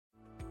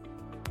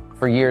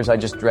For years, I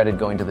just dreaded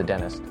going to the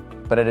dentist.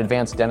 But at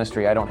Advanced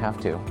Dentistry, I don't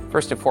have to.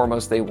 First and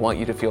foremost, they want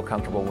you to feel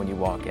comfortable when you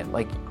walk in.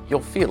 Like,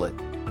 you'll feel it.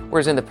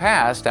 Whereas in the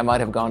past, I might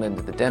have gone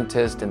into the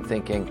dentist and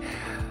thinking,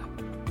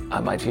 I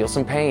might feel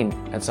some pain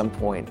at some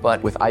point.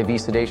 But with IV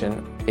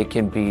sedation, it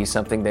can be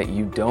something that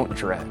you don't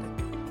dread.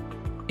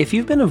 If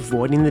you've been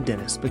avoiding the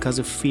dentist because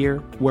of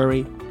fear,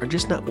 worry, or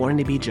just not wanting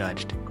to be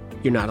judged,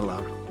 you're not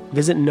alone.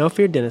 Visit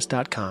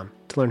nofeardentist.com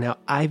to learn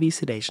how IV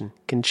sedation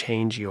can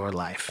change your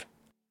life.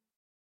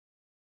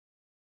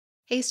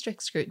 Hey,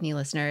 Strict Scrutiny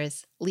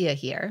listeners, Leah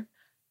here.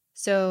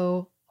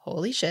 So,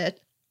 holy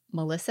shit,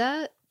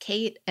 Melissa,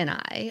 Kate, and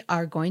I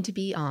are going to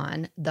be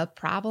on The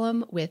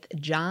Problem with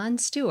Jon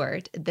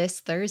Stewart this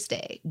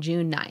Thursday,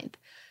 June 9th.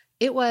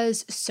 It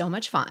was so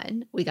much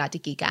fun. We got to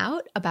geek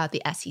out about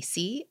the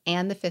SEC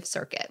and the Fifth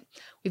Circuit.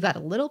 We've got a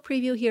little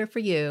preview here for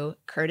you,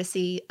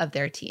 courtesy of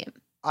their team.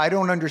 I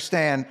don't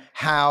understand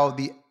how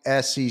the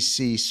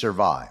SEC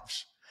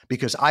survives,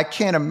 because I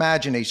can't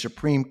imagine a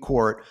Supreme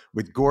Court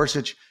with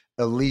Gorsuch,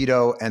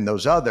 Alito, and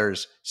those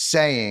others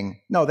saying,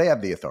 no, they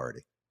have the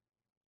authority.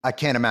 I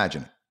can't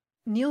imagine it.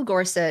 Neil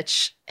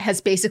Gorsuch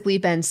has basically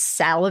been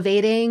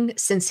salivating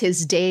since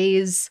his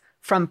days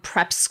from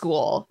prep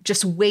school,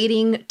 just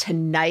waiting to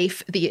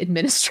knife the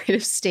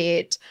administrative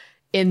state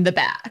in the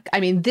back. I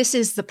mean, this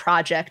is the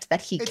project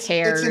that he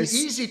cares. It's an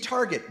easy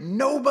target.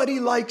 Nobody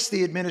likes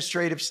the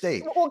administrative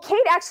state. Well, Kate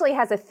actually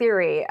has a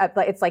theory.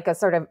 It's like a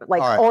sort of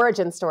like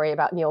origin story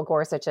about Neil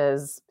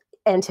Gorsuch's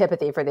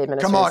antipathy for the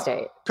administrative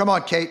state. Come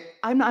on, Kate.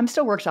 I'm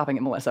still workshopping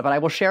it, Melissa, but I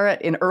will share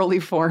it in early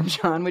form,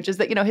 John, which is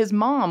that, his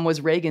mom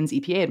was Reagan's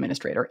EPA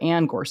administrator,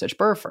 Anne Gorsuch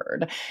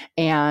Burford.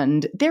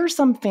 And there's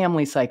some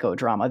family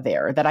psychodrama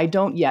there that I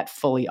don't yet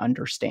fully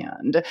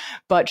understand.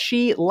 But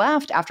she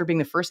left after being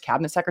the first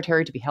cabinet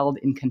secretary to be held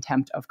in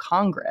contempt of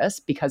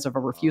Congress because of a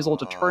refusal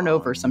to turn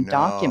over some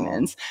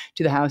documents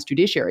to the House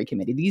Judiciary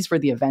Committee. These were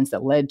the events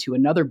that led to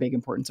another big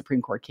important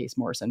Supreme Court case,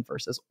 Morrison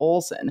versus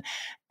Olson.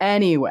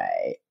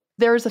 Anyway,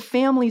 there's a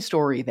family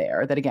story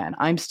there that, again,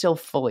 I'm still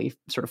fully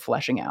sort of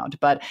fleshing out,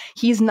 but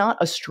he's not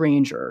a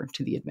stranger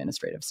to the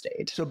administrative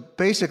state. So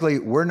basically,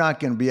 we're not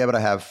going to be able to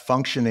have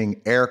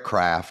functioning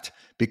aircraft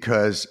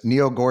because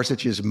Neil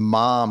Gorsuch's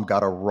mom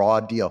got a raw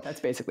deal. That's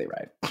basically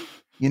right.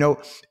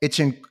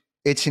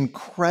 It's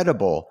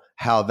incredible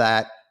how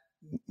that,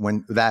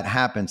 when that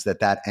happens,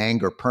 that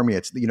anger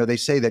permeates. They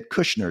say that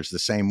Kushner's the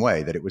same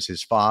way, that it was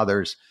his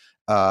father's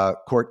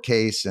court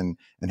case and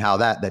how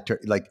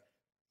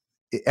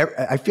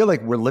I feel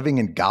like we're living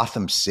in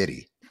Gotham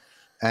City,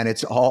 and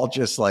it's all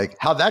just like,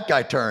 how'd that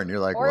guy turn? You're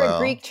like, a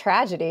Greek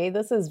tragedy.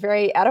 This is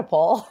very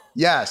Oedipal.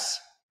 Yes.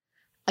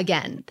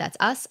 Again, that's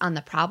us on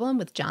The Problem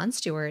with Jon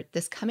Stewart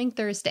this coming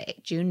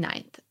Thursday, June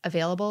 9th,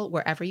 available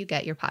wherever you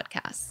get your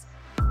podcasts.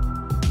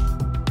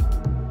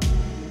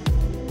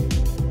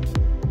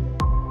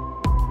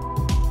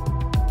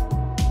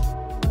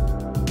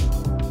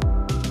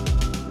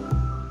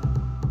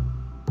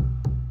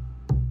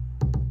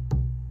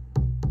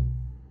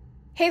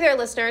 Hey there,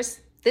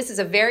 listeners. This is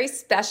a very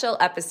special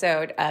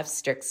episode of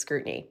Strict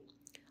Scrutiny.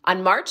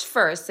 On March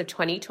 1st of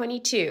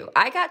 2022,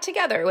 I got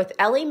together with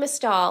Elie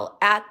Mystal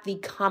at the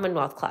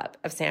Commonwealth Club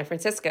of San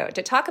Francisco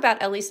to talk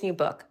about Elie's new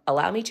book,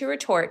 Allow Me to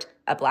Retort,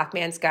 A Black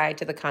Man's Guide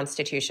to the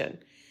Constitution.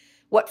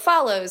 What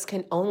follows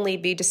can only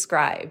be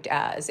described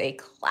as a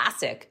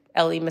classic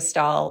Elie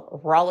Mystal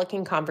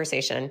rollicking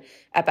conversation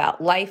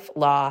about life,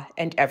 law,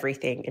 and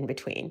everything in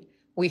between.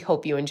 We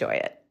hope you enjoy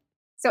it.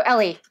 So,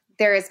 Elie,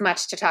 there is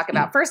much to talk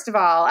about. First of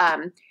all,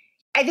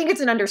 I think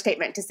it's an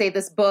understatement to say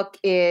this book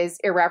is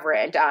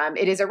irreverent.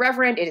 It is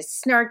irreverent, it is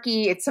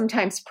snarky, it's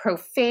sometimes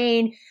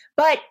profane,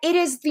 but it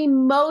is the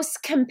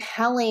most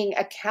compelling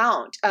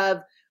account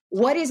of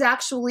what is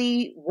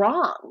actually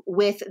wrong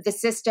with the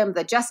system,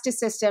 the justice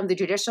system, the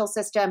judicial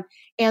system,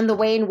 and the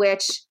way in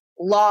which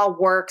law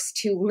works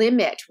to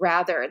limit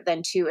rather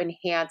than to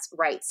enhance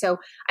rights. So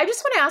I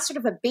just want to ask sort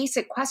of a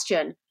basic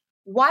question.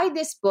 Why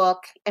this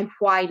book and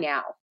why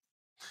now?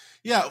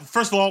 Yeah,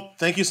 first of all,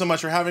 thank you so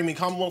much for having me,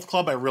 Commonwealth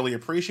Club. I really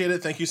appreciate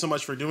it. Thank you so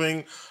much for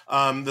doing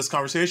this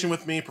conversation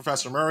with me,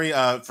 Professor Murray.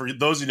 For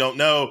those who don't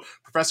know,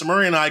 Professor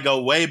Murray and I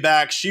go way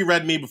back. She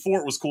read me before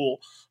it was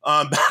cool,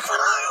 back when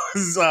I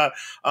was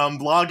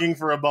blogging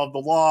for Above the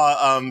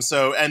Law.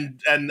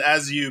 And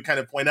as you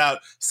kind of point out,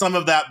 some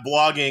of that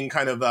blogging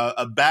kind of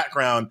a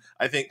background,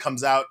 I think,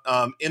 comes out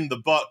in the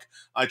book.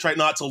 I try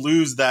not to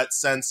lose that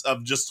sense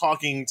of just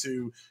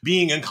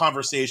being in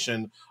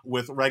conversation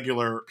with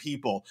regular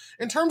people.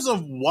 In terms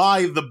of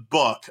why the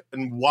book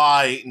and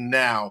why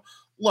now,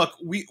 look,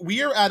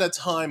 we are at a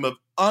time of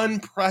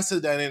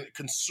unprecedented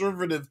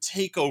conservative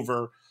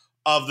takeover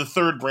of the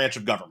third branch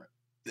of government.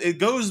 It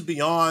goes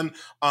beyond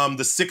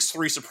the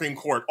 6-3 Supreme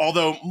Court,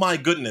 although, my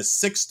goodness,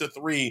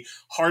 6-3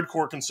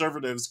 hardcore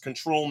conservatives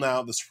control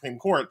now the Supreme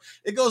Court.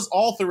 It goes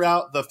all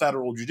throughout the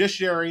federal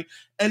judiciary,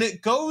 and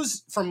it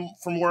goes from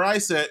where I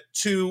sit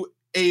to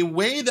a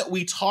way that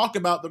we talk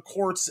about the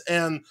courts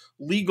and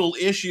legal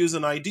issues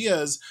and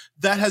ideas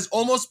that has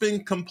almost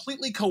been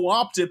completely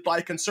co-opted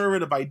by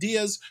conservative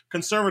ideas,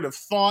 conservative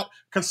thought,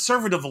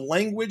 conservative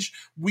language.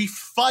 We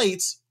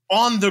fight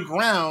on the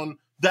ground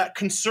that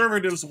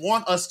conservatives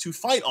want us to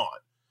fight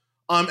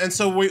on. And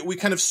so we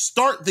kind of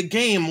start the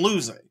game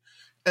losing.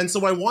 And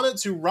so I wanted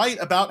to write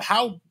about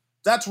how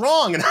that's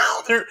wrong and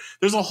how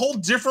there's a whole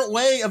different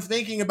way of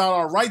thinking about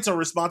our rights, our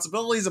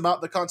responsibilities, about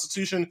the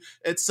Constitution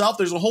itself.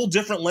 There's a whole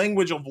different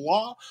language of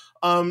law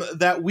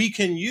that we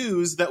can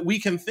use, that we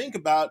can think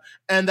about,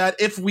 and that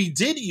if we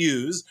did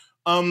use,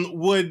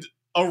 would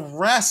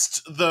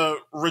arrest the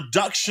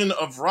reduction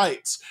of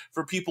rights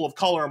for people of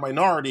color and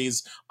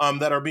minorities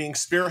that are being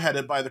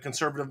spearheaded by the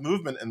conservative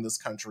movement in this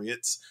country.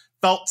 It's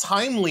felt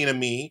timely to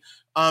me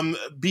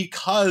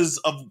because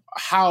of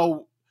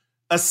how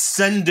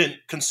ascendant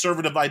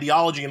conservative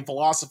ideology and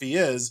philosophy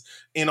is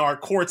in our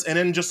courts and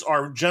in just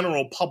our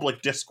general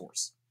public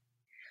discourse.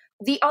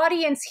 The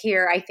audience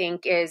here, I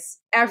think, is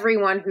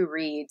everyone who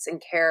reads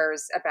and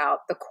cares about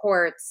the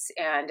courts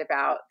and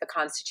about the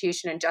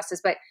Constitution and justice.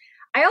 But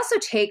I also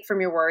take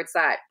from your words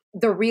that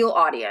the real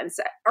audience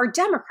are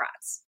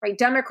Democrats, right?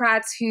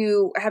 Democrats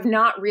who have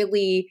not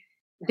really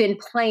been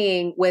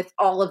playing with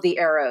all of the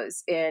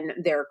arrows in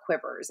their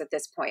quivers at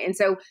this point. And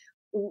so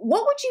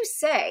what would you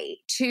say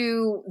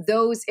to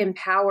those in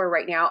power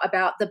right now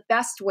about the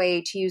best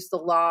way to use the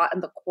law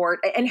and the court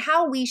and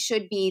how we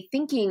should be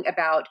thinking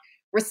about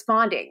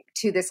responding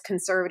to this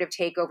conservative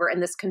takeover and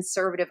this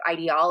conservative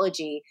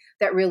ideology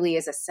that really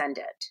is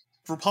ascendant?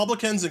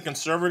 Republicans and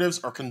conservatives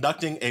are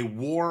conducting a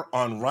war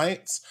on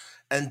rights,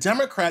 and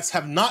Democrats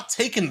have not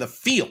taken the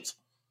field.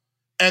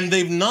 And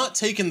they've not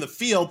taken the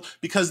field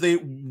because they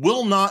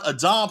will not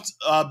adopt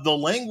the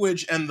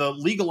language and the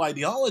legal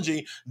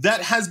ideology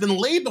that has been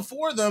laid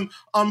before them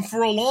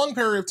for a long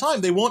period of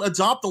time. They won't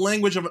adopt the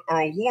language of an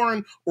Earl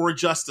Warren or a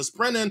Justice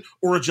Brennan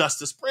or a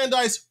Justice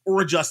Brandeis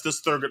or a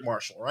Justice Thurgood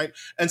Marshall, right?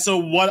 And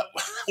so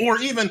or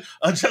even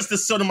a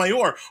Justice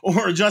Sotomayor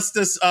or a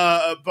Justice,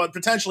 but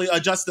potentially a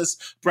Justice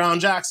Brown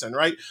Jackson,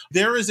 right?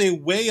 There is a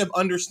way of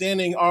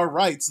understanding our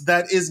rights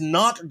that is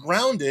not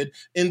grounded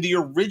in the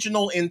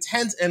original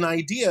intent and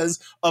ideas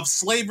of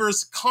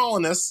slavers,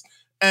 colonists,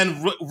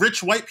 and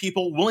rich white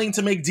people willing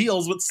to make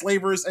deals with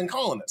slavers and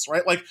colonists,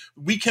 right? Like,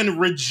 we can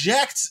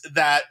reject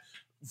that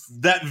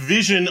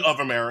vision of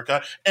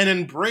America and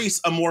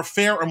embrace a more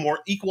fair, a more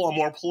equal, a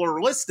more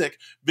pluralistic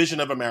vision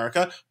of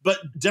America. But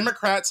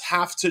Democrats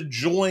have to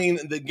join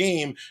the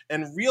game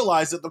and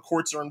realize that the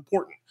courts are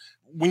important.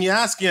 When you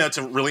ask,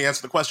 to really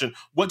answer the question,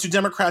 what do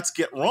Democrats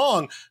get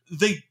wrong?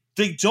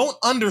 They don't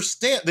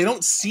understand, they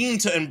don't seem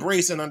to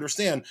embrace and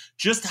understand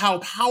just how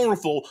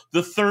powerful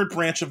the third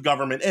branch of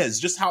government is,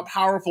 just how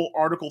powerful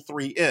Article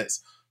 3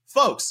 is.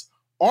 Folks,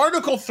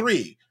 Article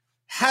 3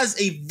 has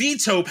a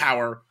veto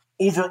power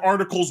over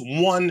Articles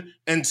 1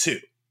 and 2.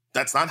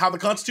 That's not how the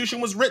Constitution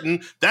was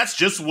written. That's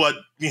just what,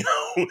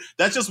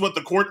 that's just what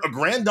the court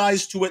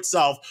aggrandized to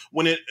itself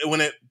when it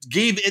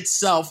gave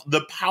itself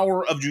the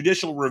power of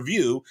judicial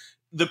review.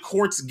 The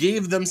courts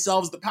gave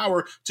themselves the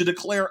power to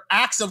declare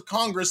acts of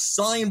Congress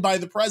signed by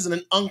the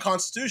president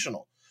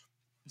unconstitutional.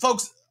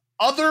 Folks,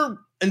 other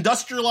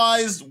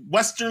industrialized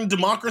Western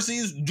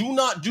democracies do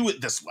not do it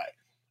this way.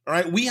 All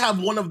right, we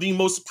have one of the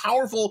most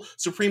powerful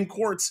Supreme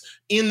Courts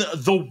in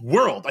the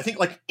world. I think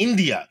like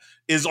India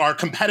is our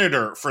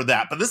competitor for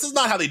that. But this is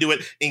not how they do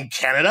it in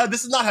Canada.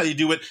 This is not how they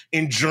do it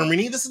in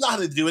Germany. This is not how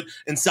they do it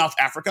in South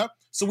Africa.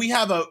 So we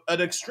have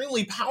an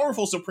extremely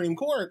powerful Supreme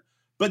Court.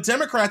 But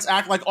Democrats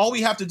act like all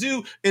we have to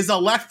do is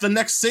elect the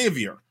next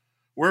savior.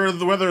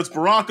 Whether it's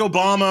Barack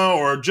Obama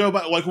or Joe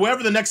Biden, like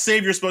whoever the next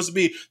savior is supposed to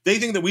be, they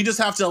think that we just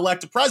have to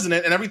elect a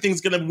president and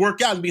everything's going to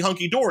work out and be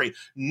hunky-dory.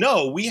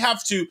 No, we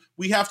have to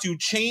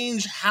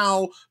change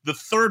how the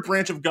third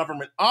branch of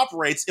government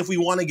operates if we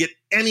want to get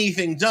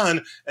anything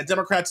done, and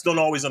Democrats don't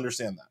always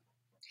understand that.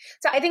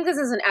 So I think this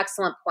is an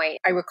excellent point.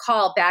 I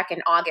recall back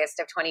in August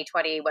of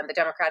 2020, when the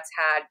Democrats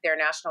had their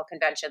national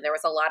convention, there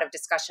was a lot of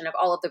discussion of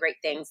all of the great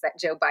things that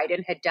Joe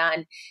Biden had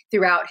done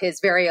throughout his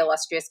very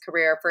illustrious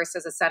career, first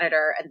as a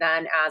senator and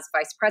then as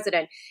vice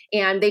president.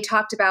 And they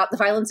talked about the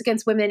Violence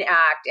Against Women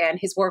Act and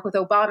his work with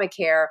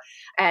Obamacare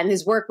and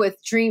his work with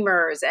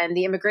Dreamers and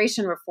the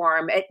immigration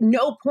reform. At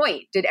no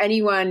point did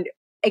anyone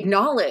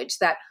acknowledge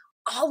that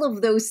all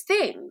of those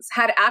things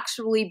had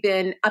actually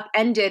been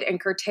upended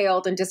and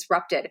curtailed and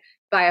disrupted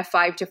by a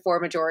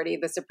 5-4 majority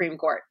of the Supreme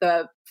Court.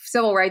 The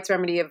civil rights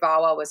remedy of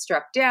VAWA was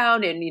struck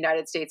down in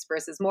United States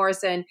versus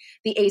Morrison.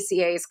 The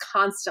ACA is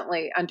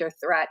constantly under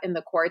threat in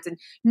the courts. And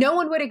no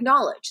one would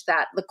acknowledge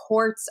that the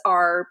courts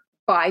are,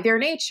 by their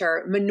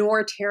nature,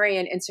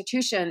 minoritarian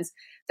institutions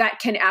that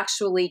can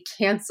actually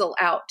cancel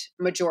out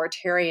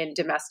majoritarian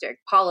domestic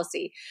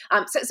policy.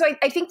 So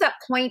I think that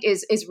point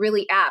is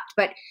really apt.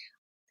 But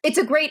it's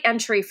a great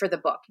entry for the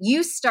book.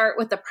 You start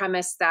with the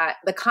premise that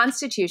the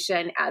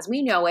Constitution, as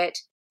we know it,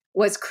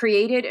 was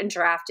created and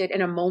drafted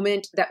in a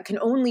moment that can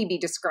only be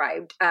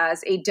described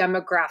as a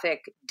demographic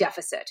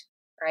deficit.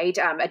 right?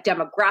 A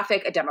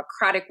demographic, a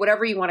democratic,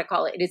 whatever you want to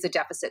call it, it is a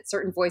deficit.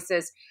 Certain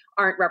voices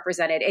aren't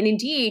represented. And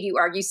indeed, you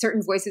argue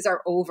certain voices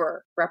are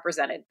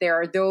overrepresented. There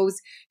are those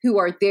who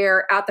are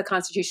there at the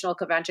Constitutional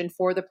Convention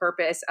for the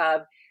purpose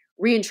of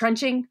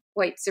re-entrenching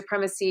white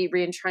supremacy,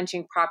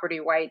 re-entrenching property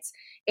rights.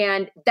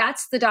 And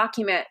that's the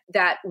document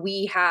that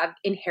we have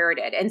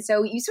inherited. And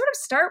so you sort of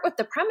start with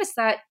the premise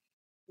that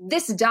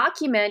this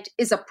document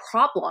is a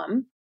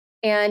problem,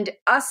 and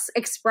us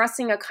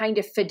expressing a kind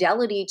of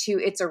fidelity to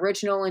its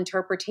original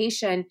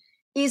interpretation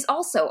is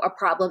also a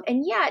problem.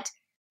 And yet,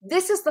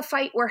 this is the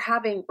fight we're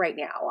having right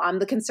now.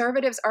 The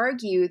conservatives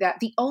argue that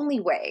the only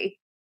way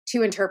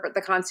to interpret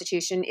the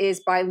Constitution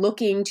is by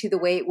looking to the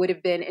way it would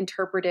have been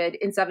interpreted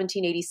in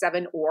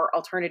 1787 or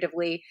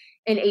alternatively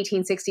in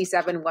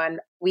 1867 when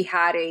we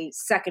had a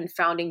second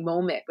founding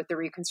moment with the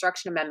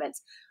Reconstruction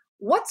Amendments.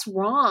 What's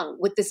wrong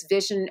with this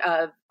vision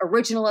of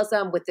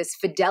originalism, with this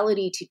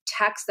fidelity to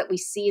text that we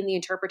see in the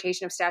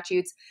interpretation of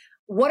statutes?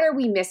 What are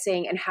we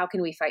missing, and how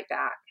can we fight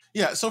back?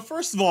 Yeah, so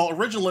first of all,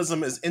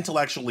 originalism is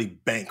intellectually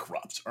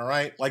bankrupt, all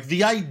right? Like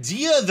the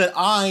idea that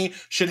I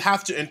should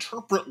have to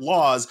interpret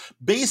laws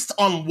based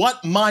on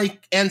what my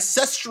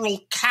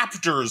ancestral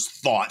captors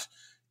thought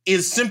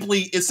is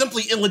simply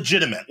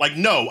illegitimate. Like,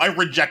 no, I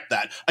reject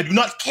that. I do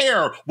not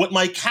care what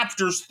my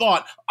captors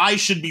thought I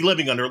should be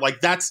living under.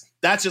 Like, that's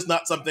just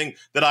not something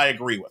that I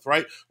agree with,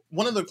 right?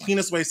 One of the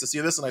cleanest ways to see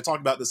this, and I talk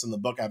about this in the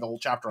book, I have a whole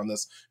chapter on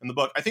this in the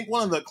book. I think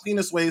one of the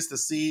cleanest ways to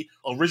see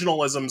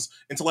originalism's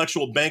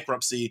intellectual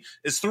bankruptcy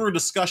is through a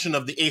discussion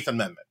of the Eighth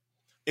Amendment.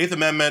 Eighth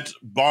Amendment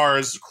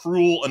bars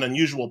cruel and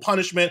unusual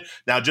punishment.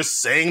 Now, just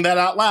saying that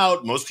out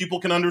loud, most people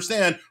can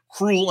understand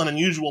cruel and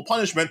unusual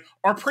punishment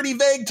are pretty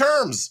vague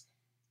terms.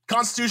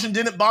 Constitution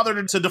didn't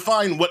bother to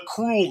define what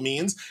cruel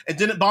means and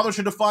didn't bother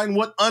to define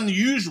what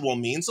unusual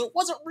means. So it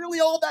wasn't really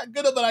all that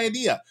good of an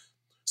idea.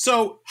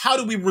 So how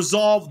do we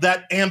resolve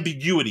that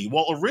ambiguity?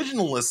 Well,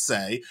 originalists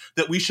say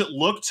that we should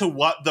look to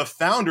what the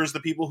founders, the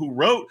people who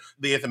wrote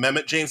the Eighth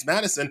Amendment, James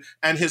Madison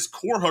and his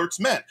cohorts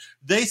meant.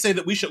 They say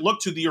that we should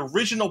look to the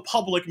original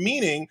public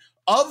meaning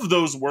of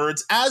those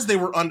words as they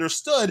were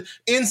understood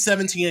in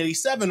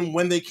 1787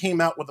 when they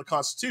came out with the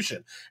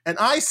Constitution. And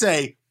I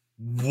say,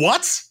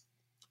 what?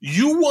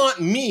 You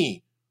want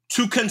me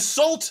to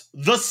consult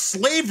the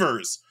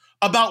slavers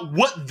about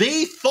what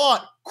they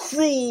thought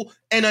cruel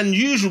and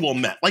unusual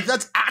meant? Like,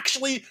 that's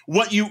actually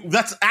what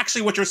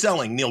you're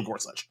selling, Neil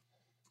Gorsuch.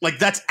 Like,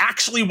 that's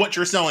actually what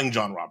you're selling,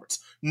 John Roberts.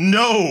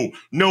 No,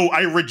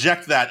 I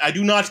reject that. I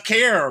do not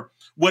care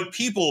what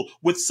people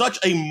with such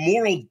a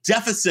moral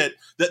deficit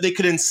that they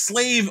could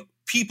enslave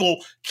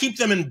people, keep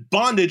them in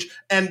bondage,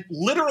 and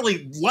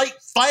literally light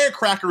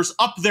firecrackers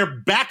up their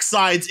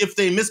backsides if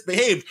they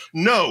misbehaved.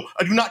 No,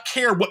 I do not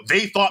care what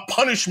they thought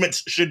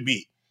punishments should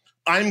be.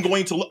 I'll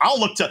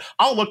look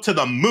to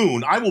the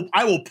moon. I'll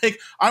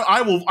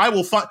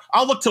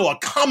look to a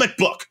comic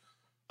book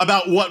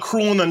about what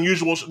cruel and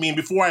unusual should mean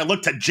before I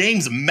look to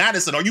James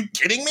Madison. Are you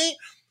kidding me?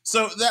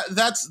 So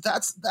that's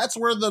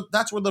where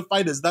the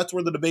fight is. That's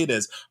where the debate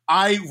is.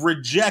 I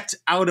reject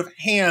out of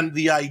hand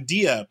the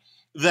idea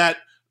that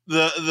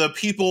the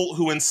people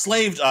who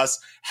enslaved us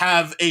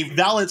have a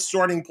valid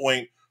starting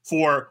point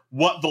for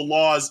what the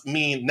laws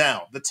mean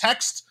now. The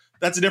text,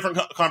 that's a different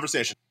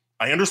conversation.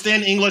 I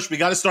understand English. We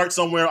got to start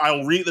somewhere. I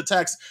will read the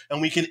text and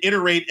we can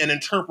iterate and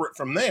interpret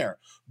from there.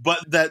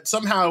 But that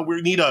somehow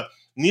we need a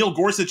Neil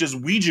Gorsuch's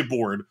Ouija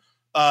board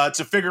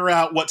to figure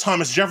out what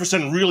Thomas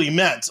Jefferson really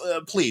meant.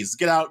 Please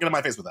get out of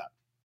my face with that.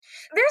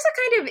 There's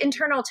a kind of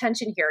internal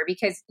tension here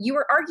because you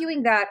were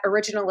arguing that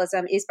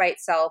originalism is by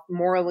itself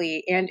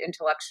morally and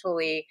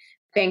intellectually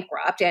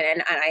bankrupt.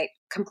 And I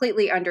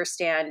completely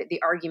understand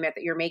the argument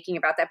that you're making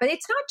about that. But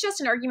it's not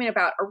just an argument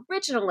about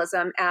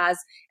originalism as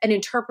an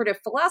interpretive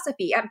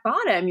philosophy. At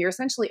bottom, you're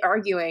essentially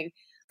arguing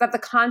that the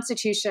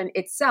Constitution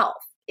itself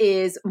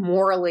is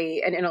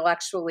morally and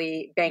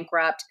intellectually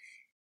bankrupt.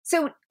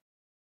 So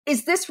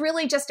is this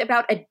really just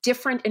about a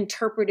different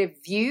interpretive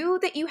view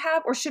that you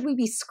have, or should we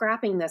be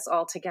scrapping this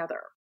altogether?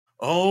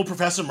 Oh,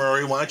 Professor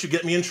Murray, why don't you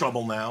get me in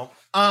trouble now?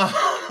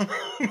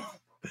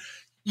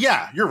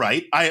 Yeah, you're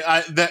right.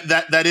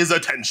 That is a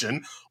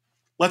tension.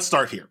 Let's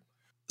start here.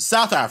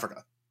 South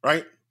Africa,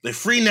 right? They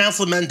free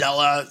Nelson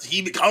Mandela.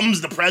 He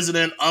becomes the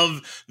president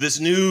of this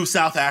new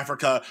South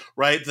Africa,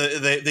 right?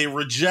 They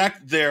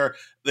reject their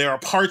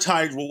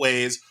apartheid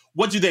ways.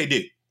 What do?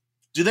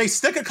 Do they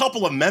stick a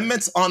couple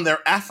amendments on their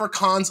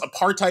Afrikaans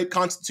apartheid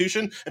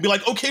constitution and be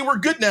like, okay, we're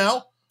good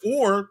now?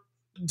 Or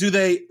do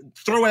they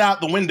throw it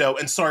out the window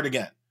and start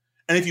again?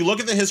 And if you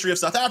look at the history of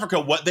South Africa,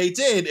 what they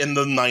did in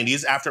the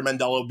 90s after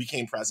Mandela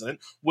became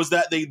president was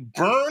that they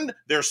burned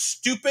their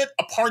stupid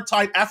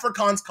apartheid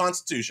Afrikaans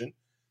constitution.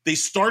 They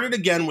started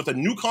again with a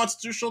new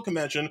constitutional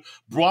convention,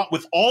 brought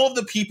with all of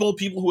the people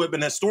who had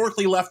been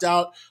historically left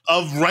out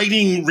of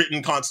writing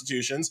written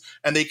constitutions,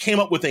 and they came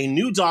up with a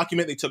new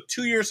document. They took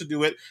 2 years to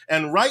do it.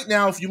 And right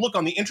now, if you look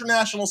on the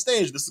international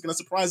stage, this is going to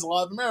surprise a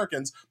lot of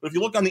Americans, but if you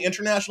look on the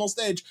international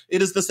stage,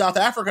 it is the South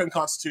African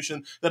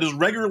Constitution that is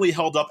regularly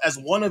held up as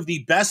one of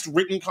the best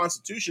written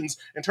constitutions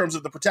in terms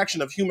of the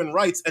protection of human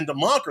rights and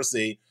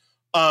democracy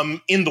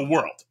in the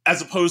world,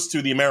 as opposed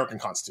to the American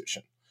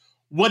Constitution.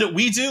 What did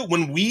we do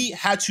when we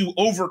had to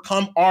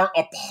overcome our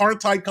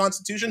apartheid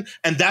constitution?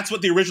 And that's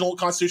what the original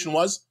constitution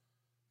was.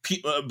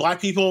 Black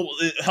people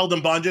held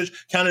in bondage,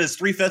 counted as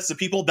 3/5 of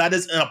people. That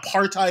is an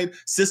apartheid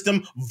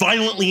system,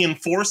 violently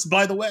enforced,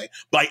 by the way,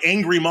 by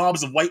angry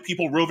mobs of white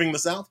people roving the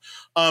South.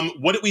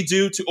 What did we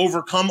do to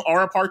overcome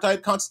our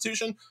apartheid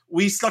constitution?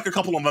 We stuck a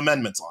couple of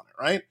amendments on it,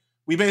 right?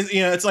 We basically,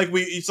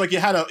 it's like you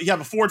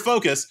have a Ford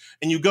Focus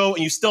and you go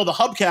and you steal the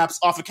hubcaps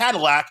off a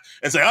Cadillac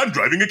and say, I'm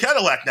driving a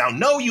Cadillac now.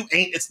 No, you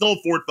ain't. It's still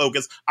a Ford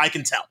Focus. I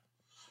can tell.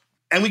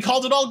 And we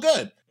called it all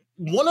good.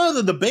 One of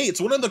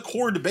the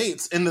core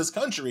debates in this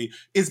country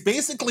is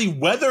basically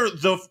whether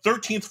the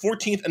 13th,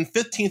 14th, and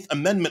 15th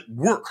Amendment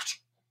worked.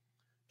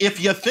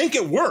 If you think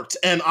it worked,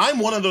 and I'm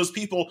one of those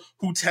people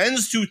who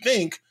tends to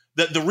think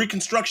that the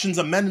Reconstruction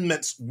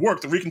Amendments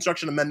worked, the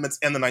Reconstruction Amendments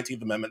and the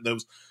 19th Amendment,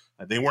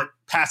 they weren't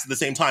passed at the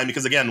same time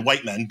because, again,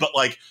 white men, but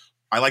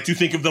I like to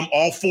think of them,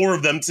 all four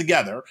of them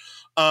together.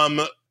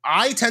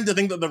 I tend to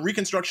think that the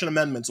Reconstruction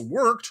Amendments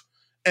worked.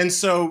 And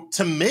so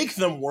to make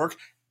them work,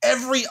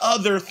 every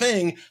other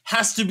thing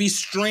has to be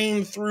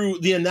strained through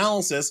the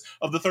analysis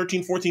of the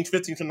 13th, 14th,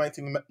 15th, and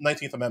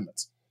 19th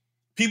Amendments.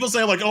 People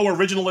say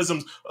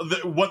originalism,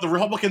 what the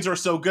Republicans are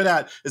so good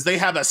at is they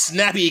have a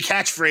snappy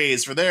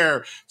catchphrase for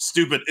their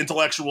stupid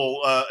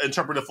intellectual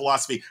interpretive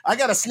philosophy. I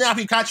got a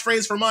snappy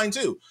catchphrase for mine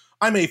too.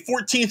 I'm a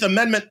 14th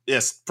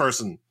Amendment-ist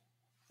person,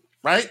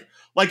 right?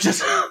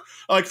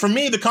 For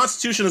me, the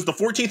Constitution is the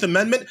 14th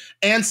Amendment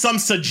and some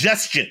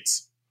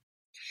suggestions.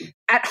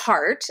 At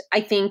heart,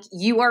 I think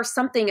you are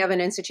something of an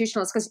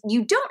institutionalist because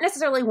you don't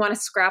necessarily want to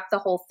scrap the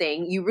whole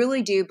thing. You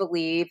really do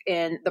believe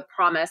in the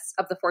promise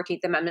of the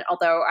 14th Amendment,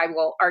 although I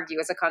will argue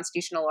as a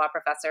constitutional law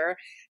professor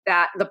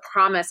that the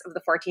promise of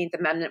the 14th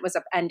Amendment was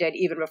upended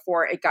even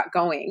before it got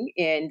going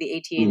in the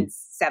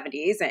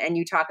 1870s. And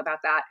you talk about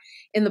that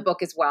in the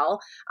book as well.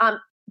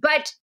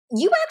 But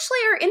you actually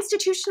are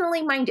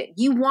institutionally minded.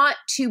 You want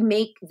to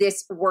make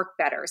this work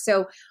better.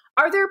 So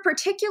are there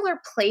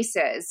particular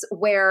places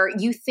where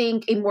you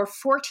think a more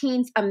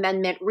 14th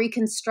Amendment,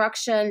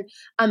 Reconstruction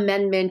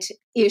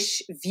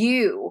Amendment-ish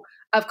view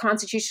of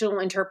constitutional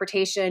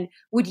interpretation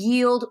would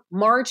yield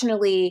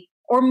marginally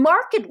or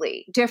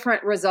markedly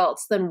different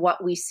results than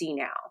what we see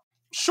now?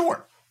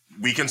 Sure.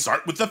 We can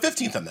start with the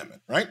 15th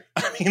Amendment, right?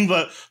 I mean,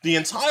 the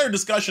entire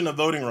discussion of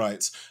voting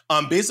rights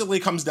basically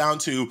comes down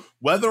to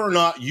whether or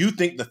not you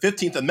think the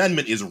 15th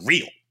Amendment is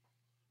real.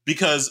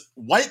 Because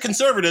white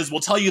conservatives will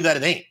tell you that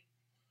it ain't.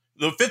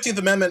 The 15th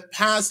Amendment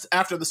passed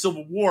after the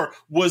Civil War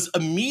was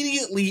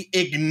immediately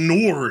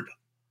ignored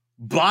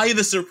by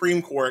the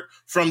Supreme Court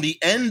from the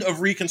end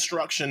of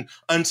Reconstruction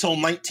until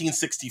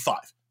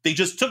 1965. They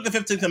just took the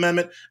 15th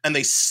Amendment and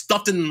they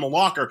stuffed it in the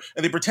locker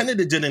and they pretended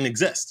it didn't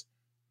exist.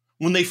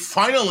 When they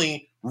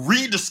finally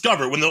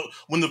rediscovered,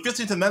 when the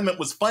 15th Amendment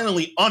was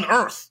finally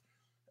unearthed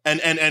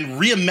and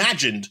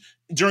reimagined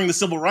during the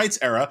Civil Rights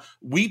era,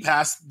 we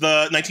passed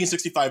the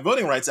 1965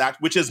 Voting Rights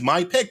Act, which is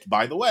my pick,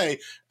 by the way,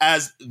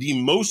 as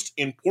the most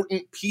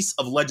important piece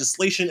of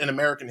legislation in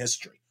American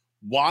history.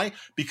 Why?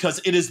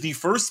 Because it is the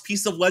first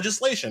piece of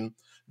legislation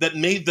that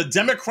made the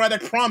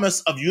democratic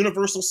promise of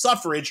universal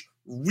suffrage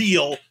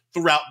real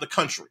throughout the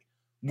country.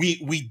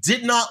 We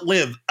did not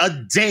live a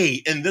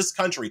day in this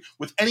country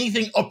with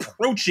anything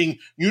approaching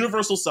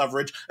universal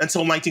suffrage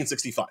until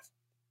 1965.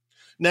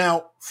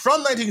 Now, from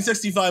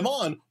 1965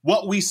 on,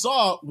 what we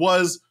saw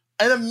was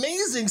an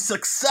amazing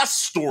success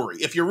story,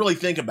 if you really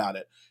think about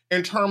it,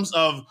 in terms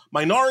of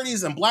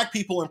minorities and Black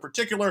people in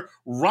particular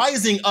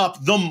rising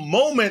up the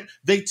moment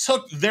they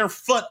took their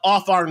foot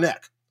off our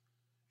neck.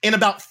 In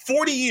about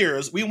 40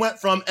 years, we went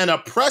from an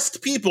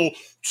oppressed people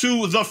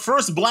to the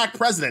first Black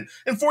president.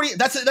 In 40,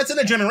 that's in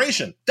a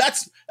generation.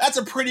 That's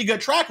a pretty good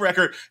track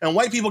record. And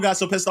white people got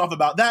so pissed off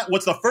about that.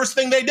 What's the first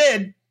thing they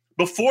did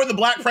before the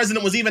Black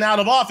president was even out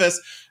of office?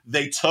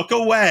 They took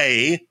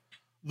away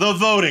the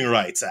Voting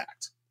Rights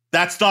Act.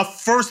 That's the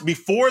first,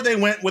 before they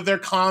went with their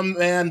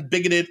common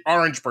bigoted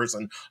orange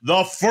person.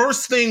 The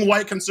first thing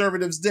white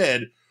conservatives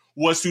did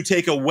was to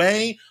take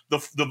away the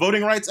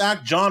Voting Rights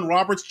Act. John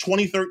Roberts,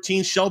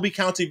 2013, Shelby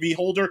County v.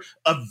 Holder,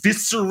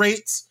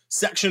 eviscerates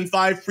Section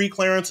 5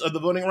 preclearance of the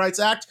Voting Rights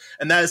Act,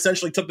 and that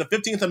essentially took the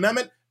 15th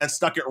Amendment and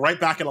stuck it right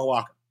back in a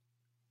locker.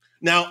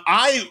 Now,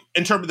 I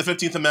interpret the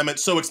 15th Amendment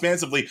so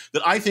expansively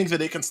that I think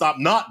that it can stop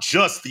not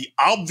just the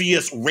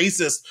obvious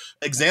racist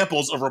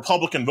examples of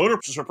Republican voter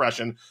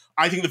suppression.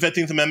 I think the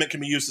 15th Amendment can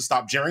be used to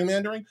stop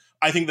gerrymandering.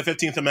 I think the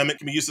 15th Amendment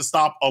can be used to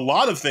stop a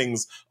lot of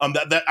things.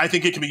 That I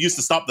think it can be used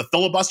to stop the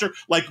filibuster.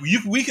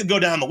 We could go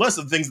down the list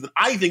of things that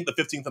I think the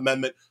 15th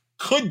Amendment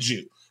could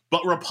do.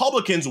 but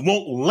Republicans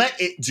won't let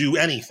it do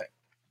anything.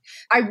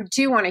 I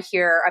do want to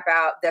hear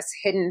about this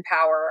hidden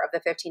power of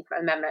the 15th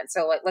Amendment.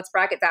 So let's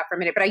bracket that for a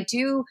minute. But I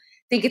do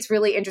think it's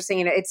really interesting.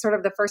 And it's sort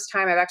of the first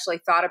time I've actually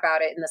thought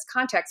about it in this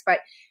context. But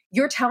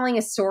you're telling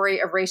a story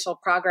of racial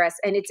progress.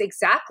 And it's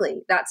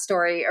exactly that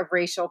story of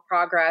racial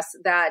progress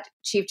that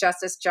Chief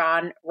Justice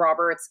John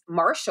Roberts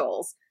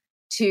marshals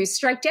to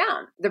strike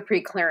down the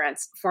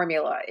preclearance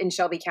formula in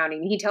Shelby County.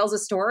 And he tells a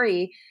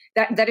story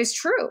that is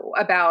true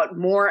about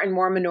more and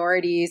more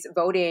minorities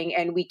voting,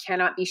 and we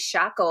cannot be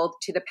shackled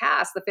to the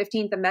past. The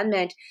 15th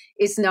Amendment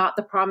is not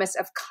the promise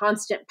of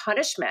constant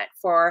punishment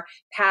for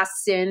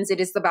past sins.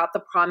 It is about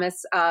the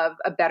promise of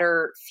a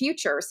better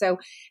future. So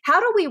how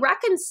do we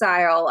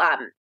reconcile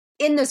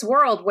in this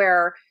world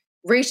where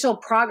racial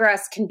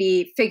progress can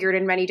be figured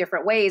in many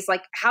different ways?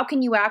 Like, how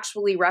can you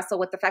actually wrestle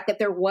with the fact that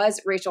there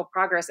was racial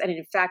progress and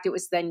in fact it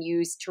was then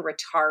used to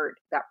retard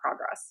that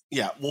progress?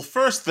 Yeah, well,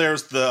 first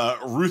there's the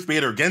Ruth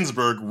Bader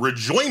Ginsburg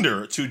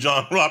rejoinder to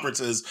John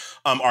Roberts'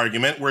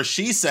 argument, where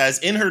she says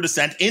in her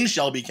dissent in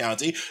Shelby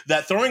County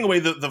that throwing away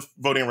the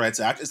Voting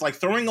Rights Act is like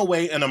throwing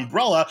away an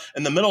umbrella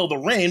in the middle of the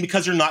rain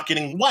because you're not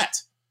getting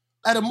wet.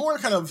 At a more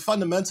kind of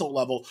fundamental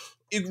level,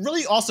 it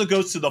really also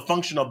goes to the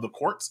function of the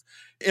courts.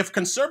 If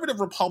conservative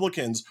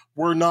Republicans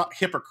were not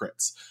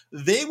hypocrites,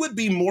 they would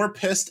be more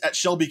pissed at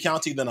Shelby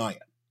County than I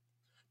am.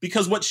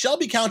 Because what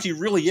Shelby County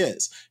really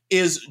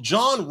is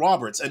John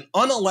Roberts, an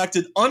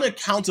unelected,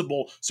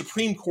 unaccountable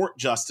Supreme Court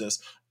justice,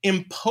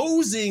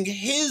 imposing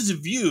his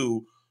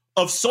view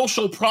of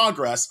social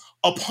progress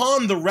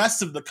upon the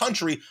rest of the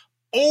country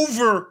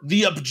over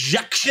the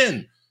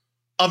objection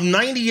of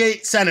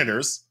 98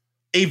 senators,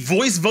 a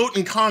voice vote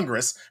in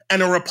Congress,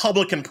 and a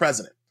Republican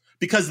president.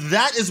 Because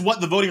that is what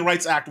the Voting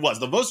Rights Act was.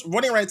 The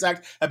Voting Rights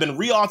Act had been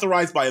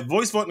reauthorized by a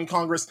voice vote in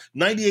Congress,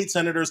 98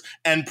 senators,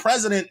 and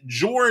President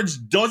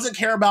George doesn't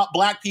care about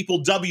black people,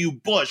 W.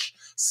 Bush,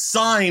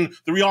 signed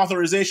the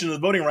reauthorization of the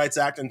Voting Rights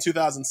Act in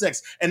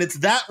 2006. And it's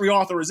that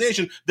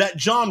reauthorization that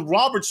John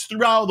Roberts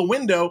threw out of the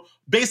window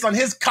based on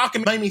his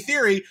cockamamie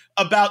theory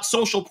about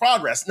social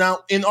progress. Now,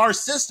 in our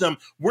system,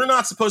 we're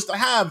not supposed to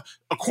have,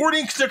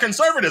 according to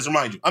conservatives,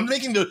 remind you, I'm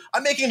making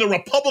the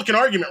Republican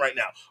argument right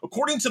now.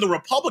 According to the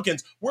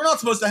Republicans, we're not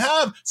supposed to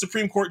have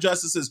Supreme Court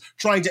justices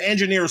trying to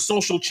engineer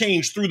social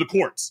change through the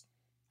courts,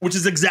 which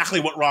is exactly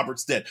what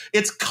Roberts did.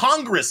 It's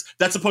Congress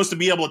that's supposed to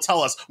be able to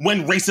tell us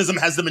when racism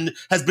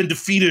has been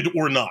defeated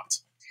or not.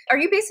 Are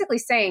you basically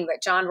saying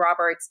that John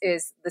Roberts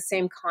is the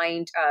same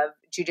kind of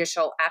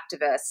judicial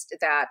activist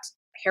that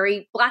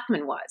Harry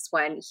Blackmun was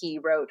when he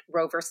wrote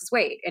Roe versus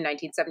Wade in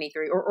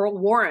 1973, or Earl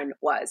Warren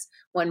was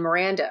when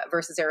Miranda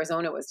versus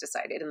Arizona was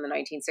decided in the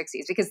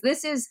 1960s? Because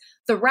this is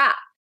the rap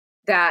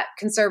that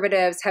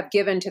conservatives have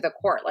given to the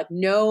court, like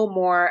no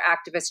more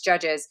activist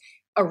judges.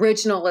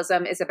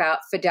 Originalism is about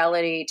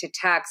fidelity to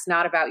text,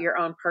 not about your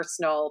own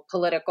personal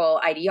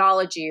political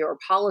ideology or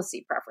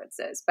policy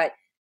preferences. But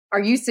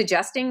are you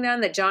suggesting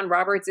then that John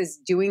Roberts is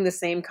doing the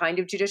same kind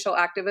of judicial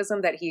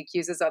activism that he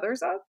accuses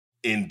others of?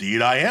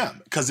 Indeed I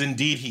am, because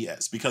indeed he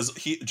is. Because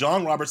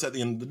John Roberts, at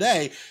the end of the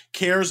day,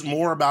 cares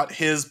more about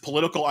his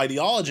political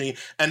ideology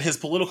and his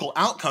political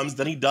outcomes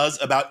than he does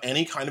about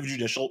any kind of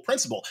judicial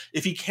principle.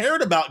 If he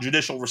cared about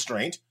judicial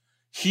restraint,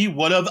 he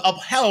would have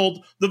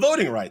upheld the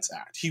Voting Rights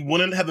Act. He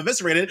wouldn't have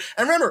eviscerated it.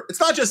 And remember,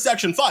 it's not just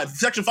Section 5.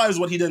 Section 5 is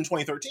what he did in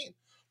 2013.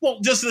 Well,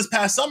 just this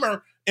past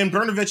summer in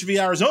Brnovich v.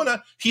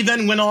 Arizona, he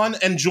then went on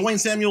and joined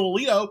Samuel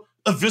Alito,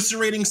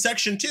 eviscerating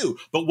Section 2.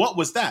 But what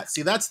was that?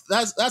 See, that's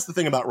the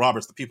thing about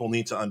Roberts that people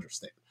need to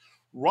understand.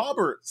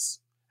 Roberts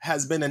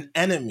has been an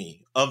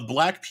enemy of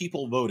black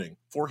people voting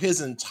for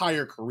his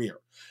entire career.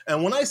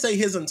 And when I say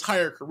his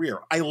entire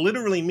career, I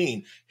literally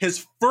mean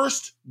his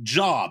first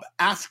job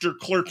after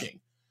clerking.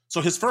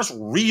 So his first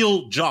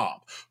real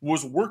job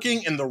was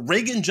working in the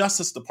Reagan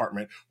Justice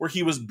Department, where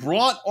he was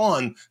brought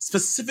on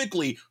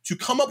specifically to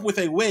come up with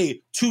a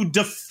way to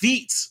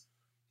defeat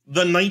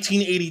the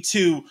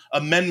 1982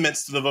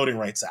 amendments to the Voting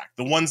Rights Act,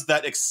 the ones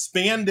that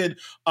expanded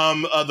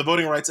the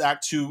Voting Rights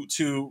Act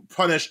to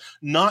punish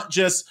not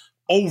just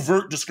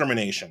overt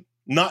discrimination,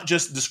 not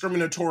just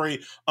discriminatory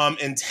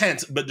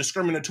intent, but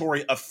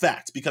discriminatory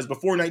effect. Because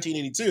before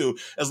 1982,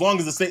 as long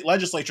as the state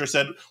legislature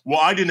said, well,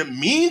 I didn't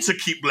mean to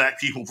keep black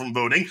people from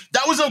voting,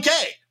 that was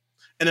okay.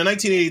 And in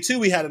 1982,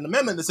 we had an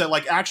amendment that said,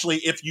 like, actually,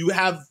 if you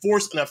have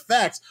force and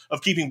effect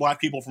of keeping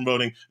black people from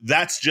voting,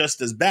 that's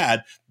just as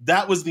bad.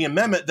 That was the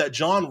amendment that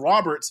John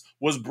Roberts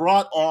was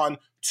brought on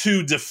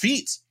to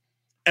defeat.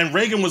 And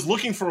Reagan was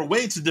looking for a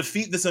way to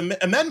defeat this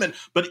amendment.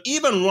 But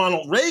even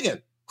Ronald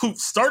Reagan, who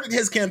started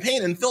his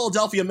campaign in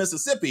Philadelphia,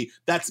 Mississippi,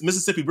 that's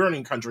Mississippi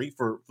burning country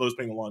for those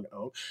playing along at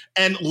home,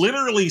 and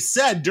literally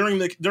said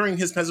during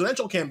his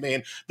presidential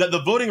campaign that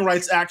the Voting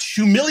Rights Act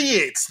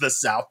humiliates the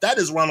South. That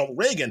is Ronald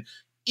Reagan.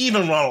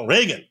 Even Ronald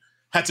Reagan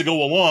had to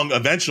go along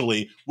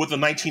eventually with the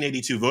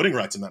 1982 Voting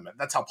Rights Amendment.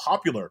 That's how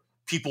popular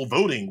people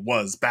voting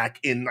was back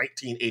in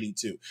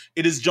 1982.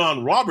 It is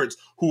John Roberts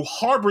who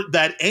harbored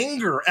that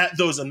anger at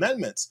those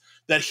amendments,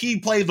 that he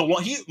played the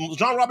one.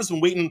 John Roberts has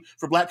been waiting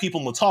for black people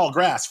in the tall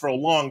grass for a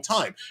long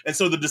time. And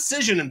so the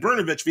decision in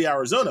Brnovich v.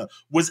 Arizona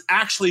was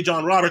actually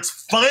John Roberts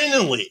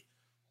finally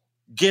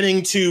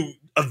getting to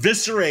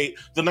eviscerate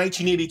the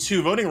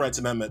 1982 voting rights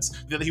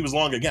amendments that he was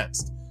long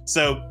against.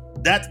 So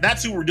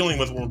that's who we're dealing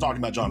with when we're talking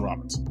about John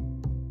Roberts.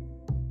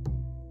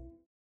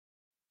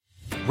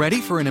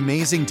 Ready for an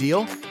amazing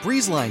deal?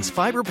 BreezeLine's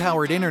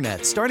fiber-powered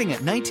internet, starting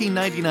at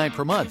 $19.99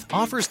 per month,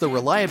 offers the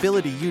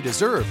reliability you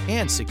deserve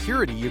and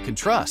security you can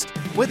trust.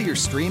 Whether you're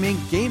streaming,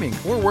 gaming,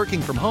 or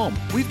working from home,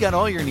 we've got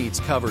all your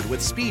needs covered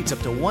with speeds up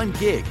to 1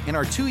 gig and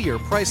our 2-year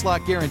price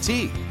lock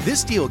guarantee.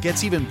 This deal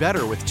gets even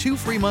better with 2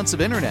 free months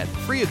of internet,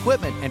 free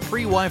equipment, and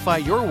free Wi-Fi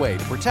your way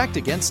to protect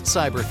against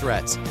cyber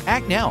threats.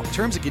 Act now.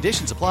 Terms and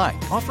conditions apply.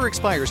 Offer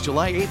expires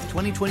July 8th,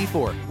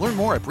 2024. Learn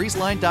more at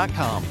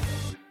breezeline.com.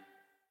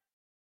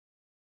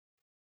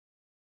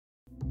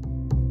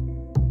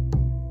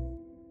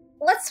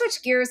 Let's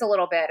switch gears a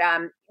little bit.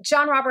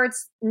 John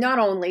Roberts not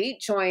only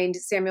joined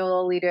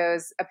Samuel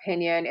Alito's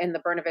opinion in the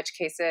Brnovich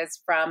cases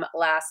from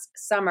last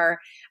summer,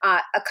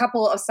 a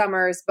couple of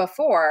summers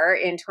before,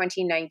 in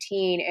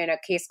 2019, in a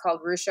case called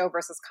Rucho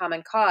versus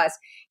Common Cause,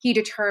 he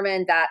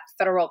determined that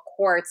federal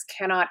courts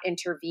cannot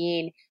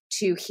intervene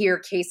to hear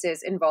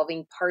cases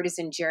involving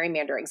partisan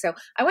gerrymandering. So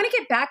I want to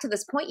get back to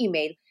this point you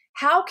made.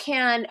 How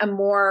can a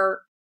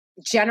more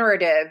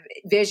generative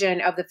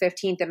vision of the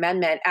 15th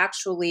Amendment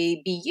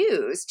actually be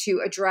used to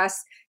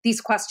address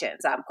these questions,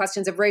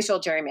 questions of racial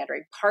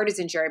gerrymandering,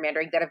 partisan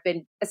gerrymandering that have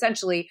been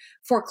essentially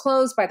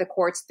foreclosed by the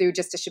courts through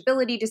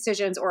justiciability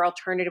decisions, or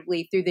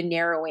alternatively through the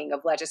narrowing of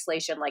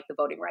legislation like the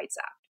Voting Rights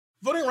Act?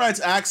 Voting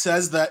Rights Act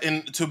says that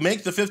to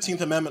make the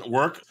 15th Amendment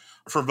work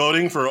for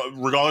voting, for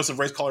regardless of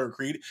race, color, or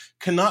creed,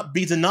 cannot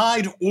be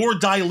denied or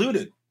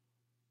diluted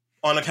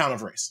on account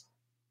of race.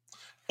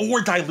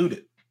 Or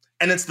diluted.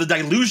 And it's the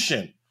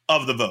dilution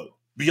of the vote,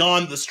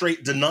 beyond the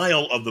straight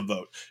denial of the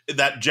vote,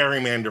 that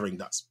gerrymandering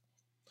does.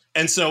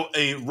 And so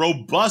a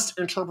robust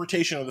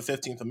interpretation of the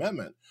 15th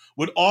Amendment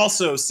would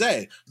also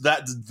say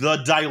that the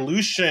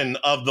dilution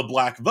of the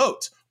black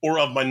vote, or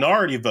of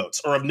minority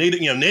votes, or of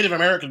Native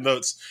American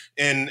votes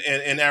in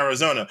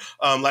Arizona,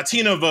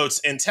 Latino votes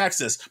in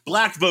Texas,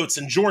 black votes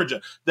in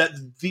Georgia, that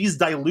these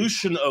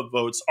dilution of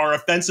votes are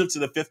offensive to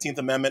the 15th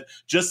Amendment,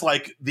 just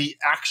like the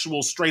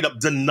actual straight up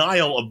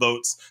denial of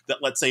votes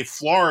that, let's say,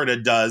 Florida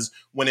does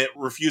when it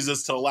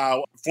refuses to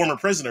allow former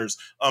prisoners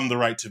the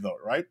right to vote,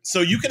 right?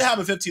 So you could have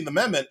a 15th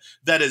Amendment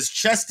that is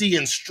chesty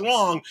and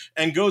strong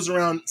and goes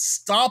around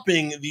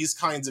stopping these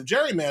kinds of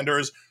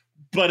gerrymanders.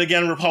 But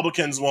again,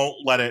 Republicans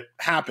won't let it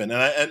happen.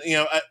 And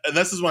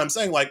this is what I'm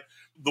saying. Like,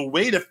 the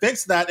way to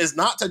fix that is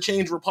not to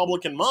change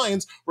Republican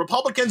minds.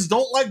 Republicans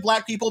don't like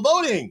black people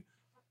voting.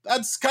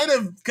 That's kind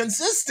of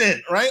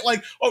consistent, right?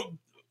 Like,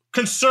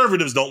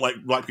 conservatives don't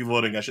like black people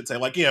voting, I should say.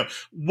 Like,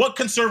 what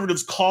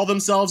conservatives call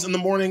themselves in the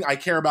morning, I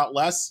care about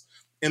less.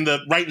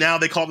 Right now,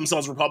 they call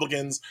themselves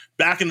Republicans.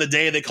 Back in the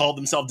day, they called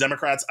themselves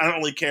Democrats. I don't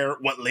really care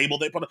what label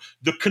they put on.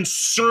 The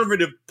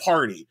Conservative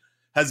Party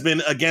has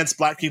been against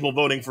black people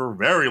voting for a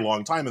very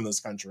long time in this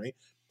country.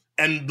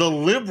 And the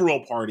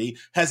Liberal Party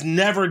has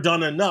never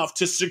done enough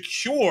to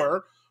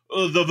secure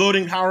the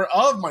voting power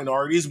of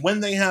minorities when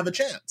they have a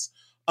chance.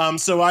 A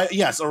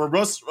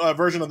robust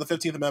version of the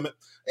 15th Amendment.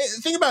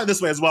 Think about it this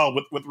way as well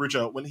with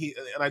Rucho,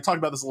 and I talk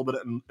about this a little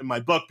bit in my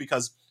book,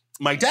 because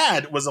my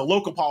dad was a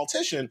local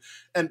politician,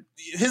 and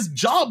his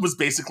job was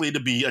basically to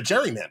be a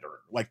gerrymanderer.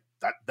 Like,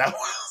 that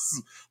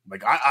was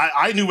like,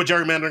 I knew what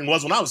gerrymandering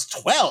was when I was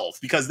 12,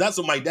 because that's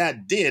what my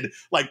dad did,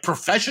 like,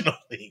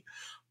 professionally.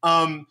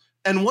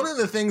 And one of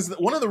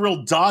the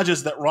real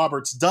dodges that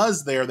Roberts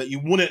does there that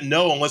you wouldn't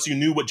know unless you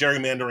knew what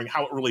gerrymandering,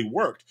 how it really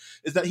worked,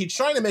 is that he's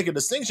trying to make a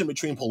distinction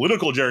between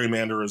political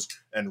gerrymanderers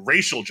and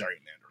racial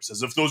gerrymanderers,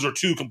 as if those are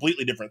two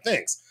completely different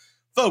things.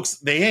 Folks,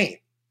 they ain't.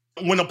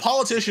 When a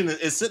politician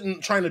is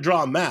sitting trying to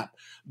draw a map,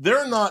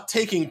 they're not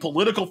taking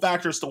political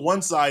factors to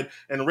one side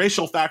and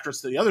racial factors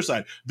to the other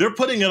side. They're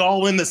putting it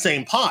all in the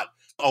same pot.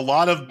 A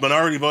lot of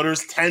minority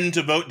voters tend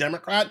to vote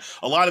Democrat.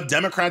 A lot of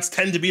Democrats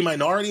tend to be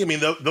minority. I mean,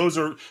 those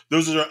are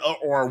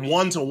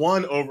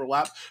one-to-one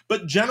overlap.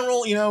 But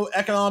general,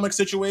 economic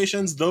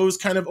situations, those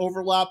kind of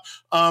overlap.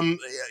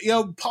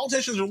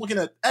 Politicians are looking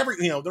at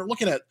they're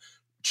looking at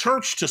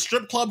church to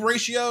strip club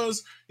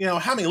ratios,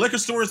 how many liquor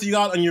stores do you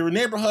got in your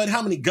neighborhood,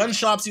 how many gun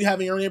shops you have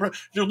in your neighborhood.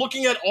 They're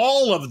looking at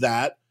all of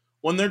that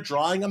when they're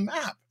drawing a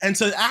map. And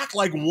to act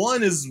like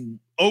one is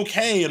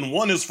okay and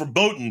one is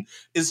verboten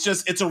is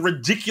just, it's a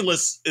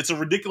ridiculous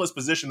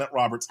position that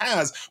Roberts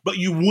has, but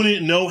you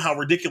wouldn't know how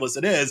ridiculous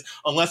it is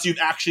unless you've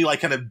actually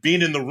kind of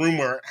been in the room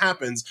where it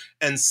happens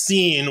and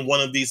seen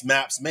one of these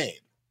maps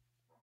made.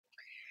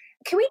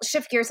 Can we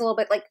shift gears a little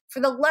bit? Like,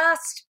 for the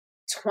last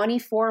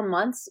 24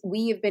 months,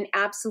 we have been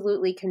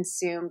absolutely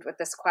consumed with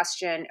this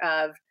question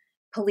of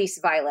police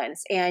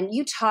violence. And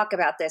you talk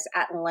about this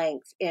at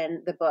length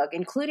in the book,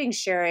 including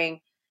sharing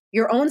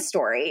your own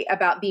story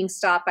about being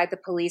stopped by the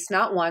police,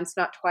 not once,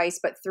 not twice,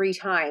 but 3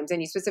 times.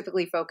 And you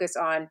specifically focus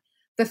on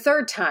the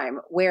 3rd time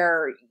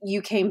where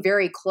you came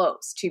very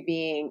close to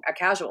being a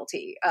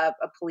casualty of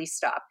a police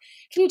stop.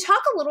 Can you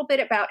talk a little bit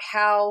about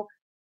how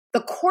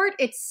the court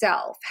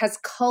itself has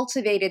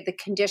cultivated the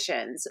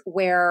conditions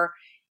where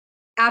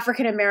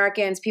African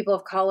Americans, people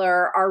of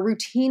color, are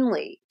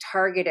routinely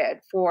targeted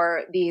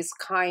for these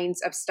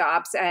kinds of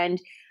stops,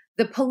 and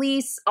the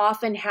police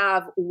often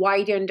have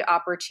widened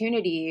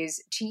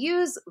opportunities to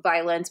use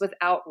violence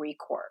without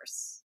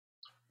recourse?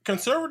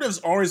 Conservatives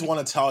always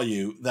want to tell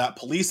you that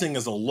policing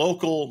is a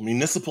local,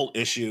 municipal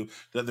issue,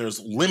 that there's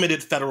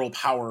limited federal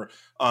power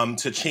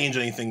to change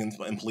anything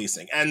in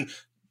policing. And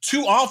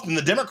too often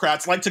the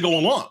Democrats like to go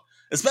along,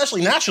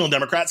 especially national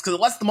Democrats, because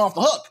it lets them off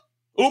the hook.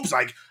 Oops,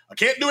 I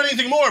can't do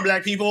anything more,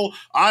 black people.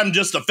 I'm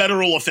just a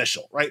federal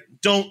official, right?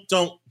 Don't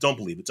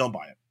believe it. Don't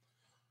buy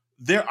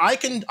it. I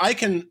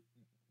can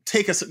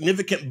take a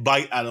significant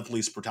bite out of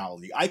police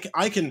brutality.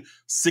 I can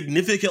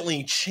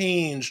significantly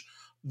change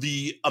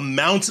the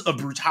amount of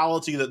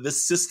brutality that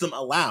this system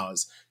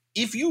allows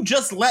if you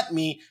just let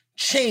me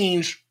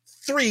change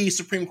 3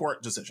 Supreme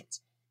Court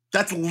decisions.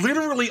 That's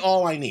literally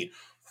all I need.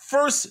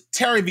 First,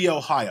 Terry v.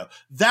 Ohio.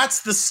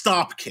 That's the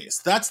stop case.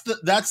 That's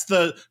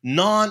the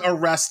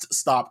non-arrest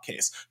stop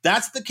case.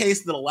 That's the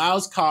case that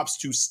allows cops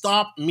to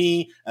stop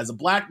me as a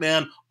black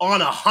man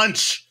on a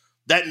hunch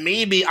that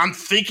maybe I'm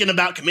thinking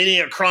about committing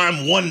a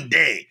crime one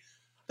day.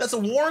 That's a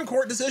Warren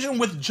Court decision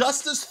with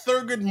Justice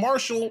Thurgood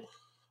Marshall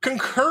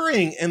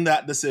concurring in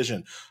that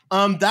decision.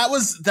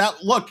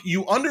 Look,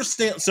 you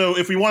understand. So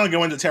if we want to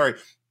go into Terry,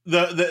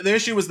 the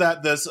issue was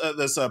that this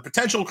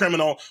potential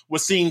criminal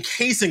was seen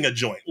casing a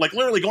joint, like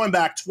literally going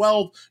back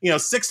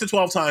 6 to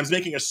 12 times,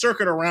 making a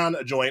circuit around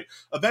a joint.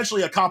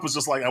 Eventually a cop was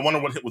just like, I wonder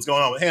what was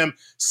going on with him,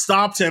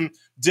 stopped him,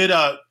 did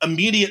a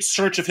immediate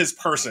search of his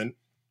person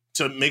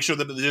to make sure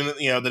that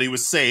that he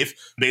was safe,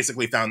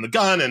 basically found the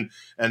gun,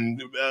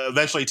 and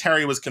eventually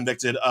Terry was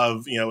convicted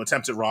of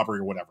attempted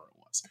robbery or whatever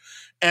it was.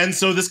 And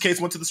so this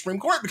case went to the Supreme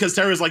Court because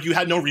Terry was like, you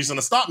had no reason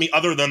to stop me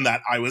other than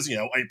that I was,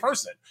 a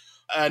person.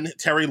 And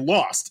Terry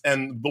lost.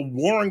 And the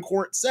Warren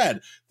Court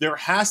said there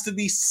has to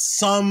be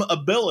some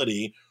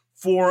ability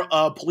for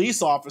a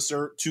police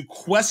officer to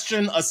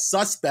question a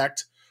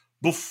suspect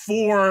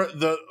before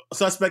the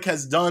suspect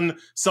has done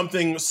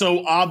something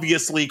so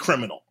obviously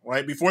criminal,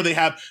 right? Before they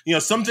have,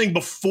 something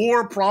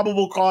before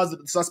probable cause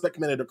that the suspect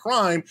committed a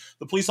crime,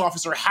 the police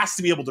officer has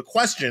to be able to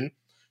question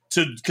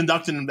to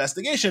conduct an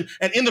investigation.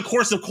 And in the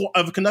course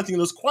of conducting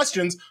those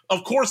questions,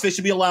 of course, they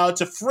should be allowed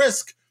to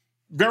frisk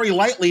very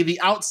lightly the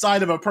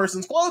outside of a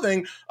person's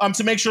clothing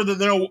to make sure that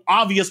there are no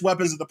obvious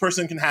weapons that the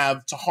person can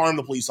have to harm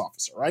the police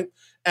officer, right?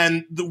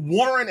 And the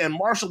Warren and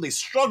Marshall, they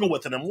struggle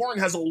with it. And Warren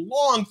has a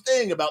long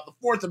thing about the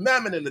Fourth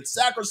Amendment and it's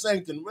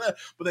sacrosanct,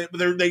 but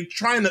they're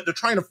trying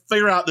to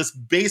figure out this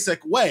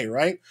basic way,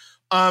 right?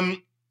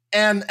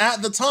 And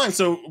at the time,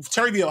 so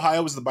Terry v.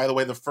 Ohio was, by the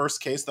way, the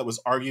first case that was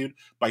argued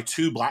by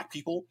 2 black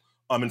people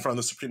in front of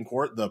the Supreme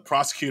Court. The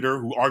prosecutor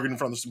who argued in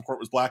front of the Supreme Court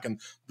was black, and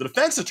the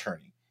defense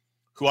attorney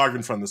who argued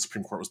in front of the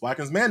Supreme Court was black.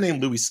 And it was a man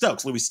named Louis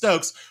Stokes. Louis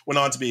Stokes went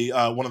on to be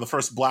one of the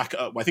first black,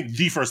 I think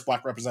the first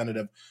black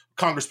representative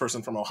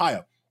congressperson from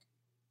Ohio.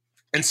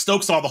 And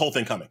Stokes saw the whole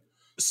thing coming.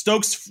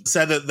 Stokes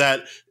said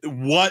that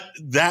what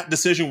that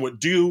decision would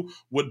do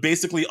would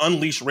basically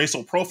unleash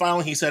racial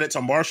profiling. He said it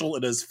to Marshall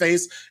in his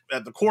face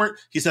at the court.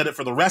 He said it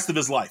for the rest of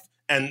his life.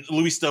 And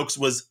Louis Stokes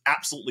was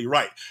absolutely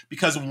right.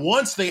 Because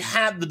once they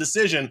had the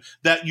decision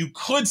that you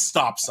could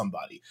stop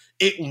somebody,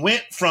 it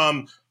went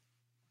from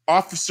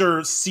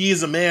officer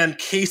sees a man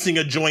casing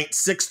a joint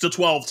 6 to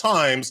 12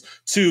 times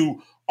to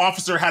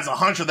officer has a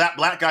hunch that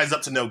black guy's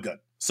up to no good.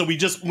 So we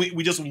just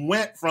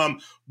went from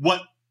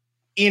what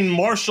in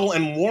Marshall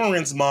and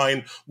Warren's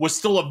mind was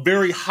still a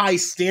very high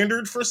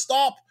standard for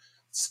stop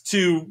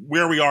to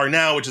where we are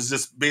now, which is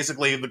just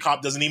basically the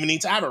cop doesn't even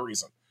need to have a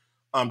reason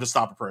to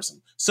stop a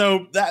person.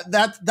 So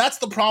that's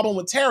the problem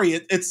with Terry.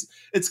 It's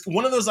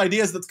one of those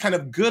ideas that's kind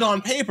of good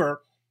on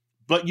paper,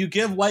 but you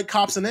give white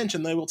cops an inch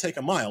and they will take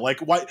a mile.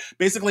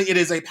 Basically, it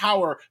is a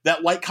power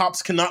that white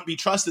cops cannot be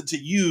trusted to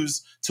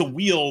use to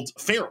wield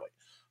fairly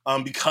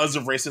because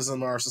of racism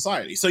in our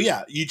society. So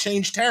yeah, you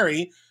change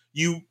Terry,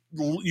 you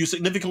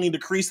significantly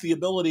decrease the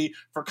ability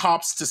for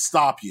cops to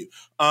stop you.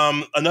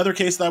 Another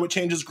case that I would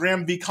change is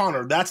Graham v.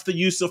 Connor. That's the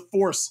use of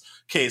force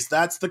case.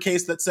 That's the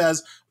case that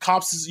says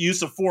cops'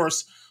 use of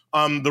force,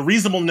 the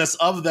reasonableness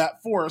of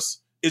that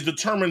force is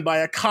determined by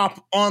a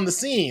cop on the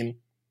scene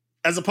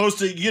as opposed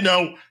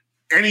to,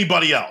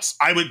 anybody else.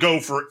 I would go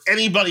for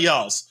anybody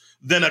else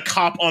than a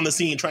cop on the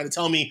scene trying to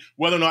tell me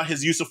whether or not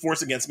his use of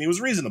force against me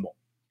was reasonable.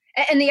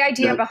 And the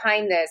idea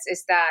behind this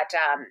is that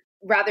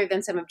rather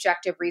than some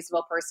objective,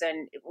 reasonable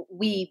person,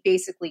 we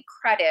basically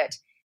credit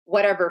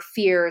whatever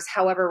fears,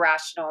 however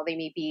rational they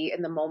may be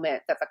in the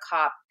moment that the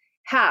cop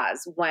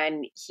has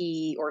when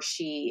he or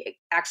she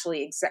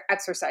actually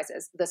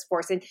exercises this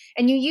force. And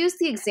you use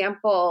the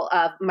example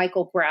of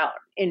Michael Brown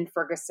in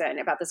Ferguson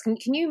about this. Can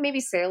you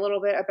maybe say a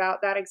little bit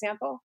about that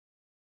example?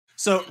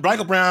 So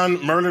Michael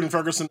Brown, murdered in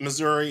Ferguson,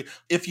 Missouri.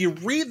 If you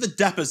read the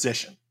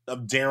deposition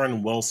of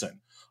Darren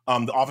Wilson,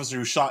 the officer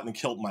who shot and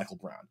killed Michael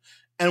Brown,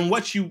 and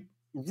what you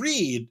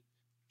read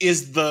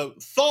is the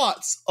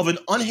thoughts of an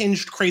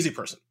unhinged, crazy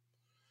person.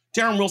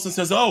 Darren Wilson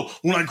says,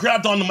 when I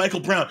grabbed onto Michael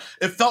Brown,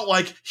 it felt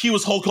like he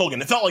was Hulk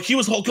Hogan. It felt like he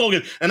was Hulk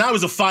Hogan, and I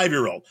was a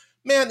 5-year-old.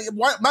 Man,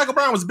 Michael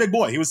Brown was a big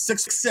boy. He was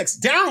 6'6".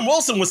 Darren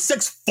Wilson was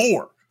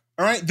 6'4".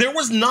 All right. There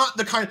was not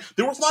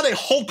a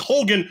Hulk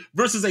Hogan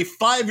versus a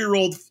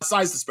 5-year-old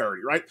size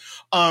disparity, right?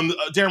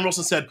 Darren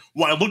Wilson said,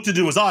 when I looked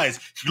into his eyes,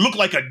 he looked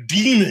like a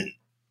demon.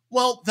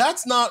 Well,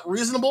 that's not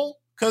reasonable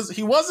because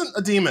he wasn't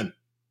a demon.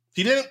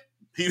 He was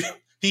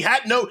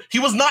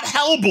not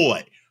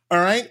Hellboy. All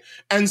right.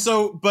 And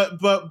so,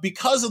 but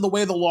because of the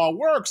way the law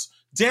works,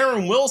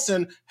 Darren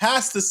Wilson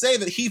has to say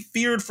that he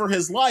feared for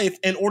his life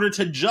in order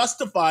to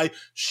justify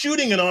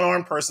shooting an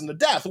unarmed person to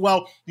death.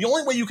 Well, the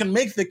only way you can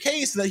make the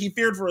case that he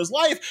feared for his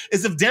life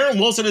is if Darren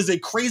Wilson is a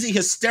crazy,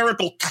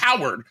 hysterical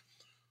coward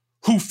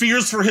who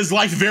fears for his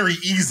life very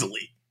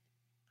easily.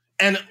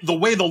 And the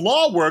way the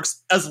law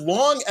works, as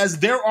long as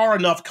there are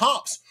enough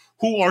cops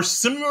who are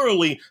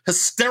similarly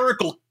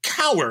hysterical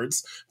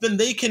cowards, then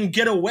they can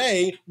get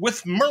away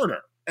with murder.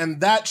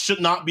 And that should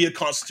not be a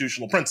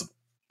constitutional principle.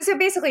 So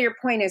basically your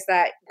point is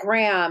that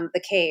Graham, the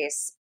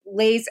case,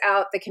 lays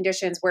out the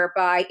conditions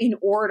whereby in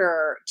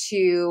order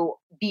to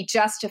be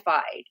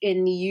justified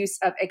in the use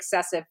of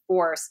excessive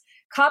force,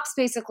 cops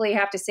basically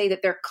have to say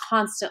that they're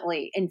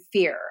constantly in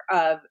fear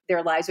of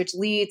their lives, which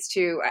leads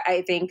to,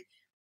 I think,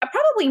 a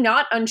probably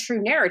not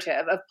untrue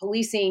narrative of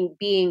policing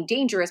being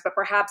dangerous, but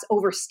perhaps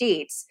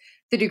overstates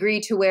the degree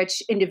to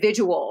which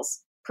individuals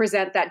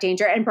present that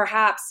danger and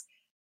perhaps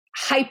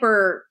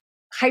hyper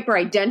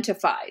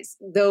identifies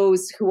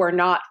those who are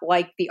not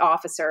like the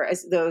officer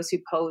as those who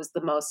pose the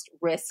most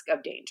risk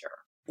of danger.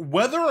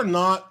 Whether or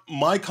not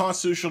my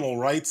constitutional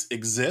rights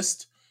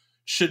exist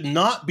should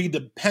not be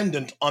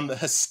dependent on the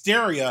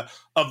hysteria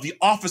of the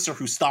officer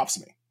who stops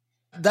me.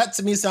 That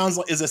to me sounds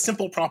like is a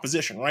simple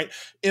proposition, right?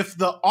 If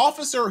the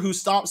officer who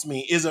stops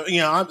me is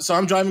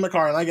I'm driving my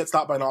car and I get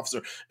stopped by an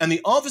officer, and the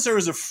officer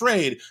is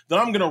afraid that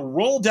I'm going to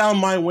roll down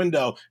my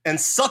window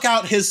and suck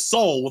out his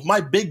soul with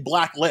my big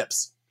black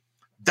lips,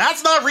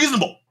 that's not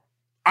reasonable.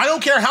 I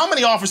don't care how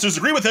many officers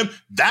agree with him.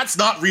 That's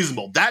not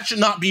reasonable. That should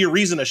not be a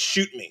reason to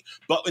shoot me.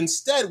 But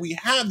instead, we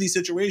have these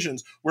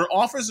situations where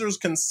officers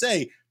can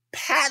say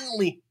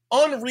patently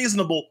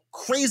unreasonable,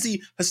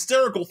 crazy,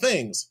 hysterical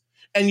things,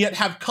 and yet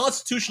have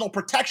constitutional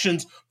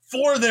protections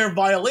for their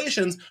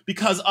violations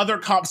because other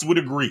cops would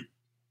agree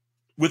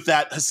with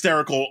that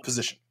hysterical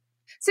position.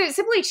 So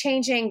simply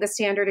changing the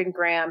standard in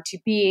Graham to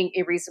being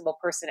a reasonable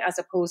person as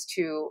opposed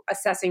to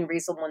assessing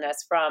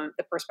reasonableness from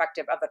the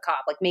perspective of the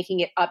cop, like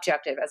making it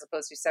objective as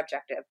opposed to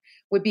subjective,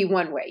 would be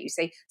one way. You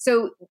say,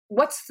 so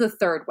what's the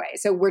third way?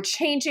 So we're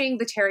changing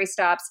the Terry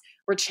stops.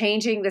 We're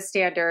changing the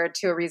standard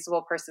to a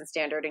reasonable person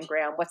standard in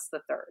Graham. What's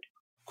the third?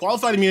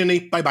 Qualified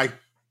immunity. Bye-bye.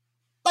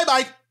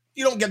 Bye-bye.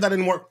 You don't get that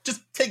anymore.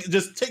 Just take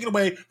it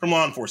away from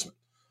law enforcement.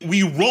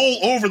 We roll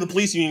over the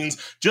police unions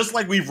just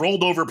like we've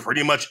rolled over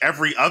pretty much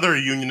every other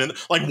union.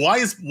 Like,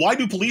 why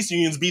do police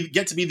unions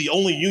get to be the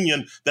only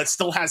union that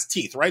still has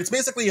teeth, right? It's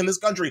basically in this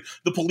country,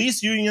 the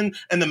police union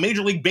and the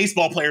Major League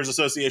Baseball Players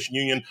Association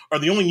union are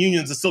the only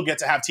unions that still get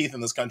to have teeth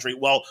in this country.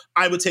 Well,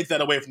 I would take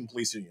that away from the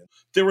police union.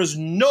 There is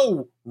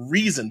no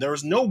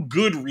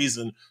good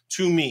reason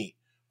to me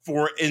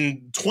for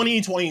in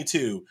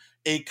 2022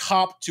 a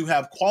cop to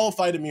have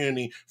qualified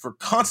immunity for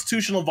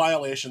constitutional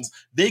violations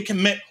they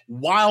commit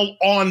while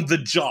on the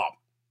job.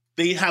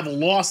 They have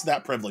lost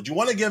that privilege. You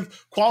want to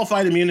give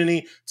qualified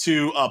immunity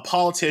to a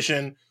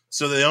politician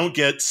so they don't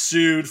get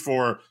sued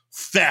for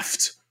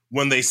theft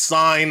when they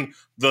sign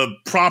the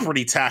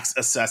property tax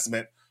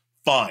assessment?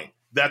 Fine.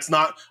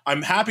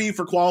 I'm happy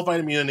for qualified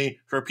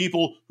immunity for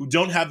people who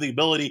don't have the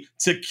ability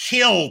to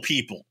kill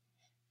people.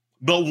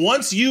 But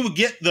once you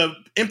get the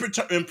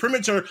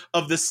imprimatur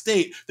of the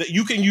state that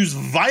you can use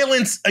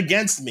violence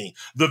against me,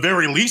 the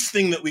very least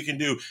thing that we can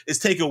do is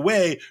take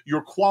away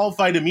your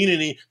qualified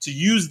immunity to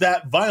use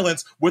that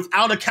violence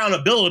without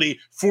accountability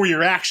for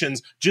your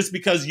actions just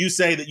because you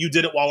say that you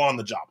did it while on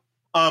the job.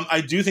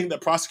 I do think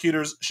that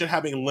prosecutors should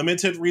have a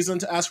limited reason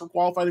to ask for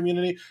qualified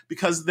immunity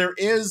because there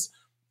is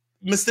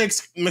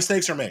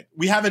mistakes are made.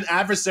 We have an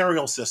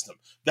adversarial system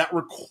that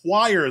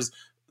requires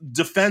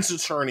defense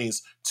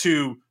attorneys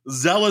to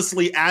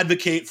zealously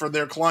advocate for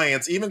their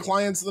clients, even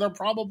clients that are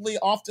probably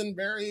often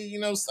very,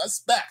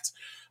 suspect.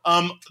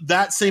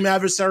 That same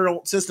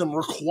adversarial system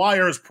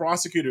requires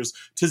prosecutors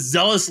to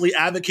zealously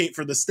advocate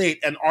for the state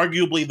and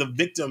arguably the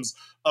victims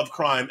of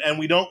crime. And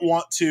we don't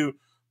want to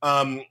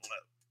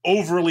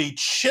overly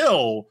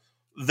chill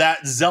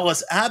that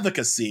zealous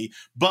advocacy,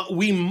 but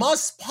we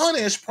must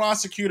punish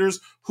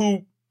prosecutors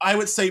who, I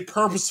would say,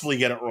 purposefully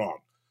get it wrong.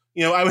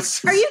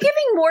 Are you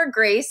giving more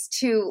grace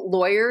to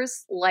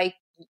lawyers like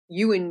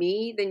you and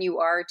me than you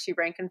are to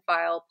rank and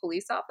file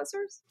police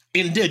officers?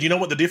 Indeed. You know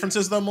what the difference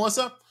is, though,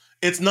 Melissa?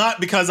 It's not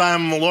because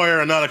I'm a lawyer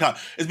and not a cop.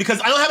 It's because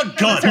I don't have a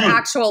gun. They're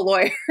actual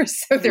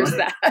lawyers, so there's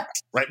that.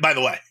 Right. By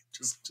the way,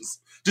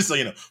 Just so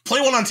you know,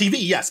 play one on TV,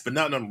 yes, but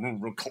not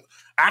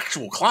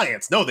actual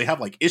clients. No, they have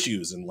like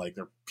issues and like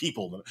they're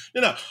people.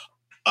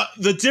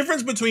 The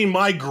difference between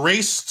my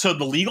grace to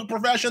the legal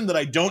profession that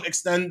I don't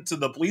extend to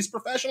the police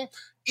profession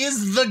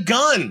is the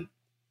gun.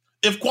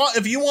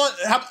 If you want,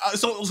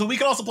 so we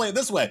can also play it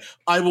this way.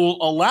 I will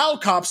allow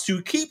cops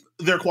to keep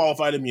their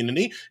qualified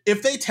immunity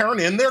if they turn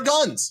in their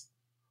guns,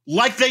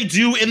 like they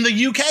do in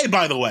the UK,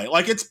 by the way.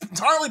 Like, it's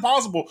entirely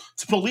possible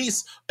to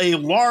police a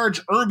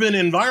large urban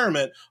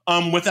environment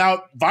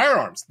without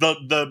firearms.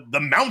 The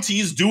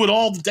Mounties do it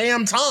all the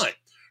damn time,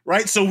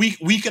 right? So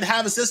we could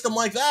have a system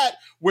like that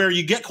where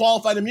you get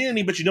qualified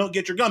immunity, but you don't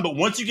get your gun. But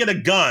once you get a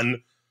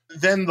gun,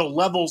 then the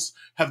levels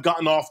have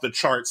gotten off the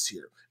charts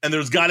here. And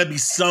there's got to be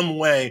some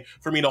way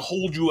for me to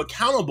hold you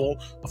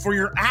accountable for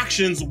your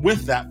actions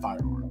with that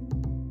firearm.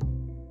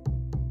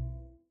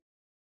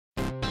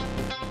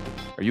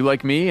 Are you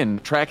like me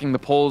and tracking the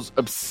polls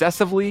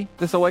obsessively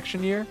this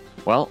election year?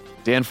 Well,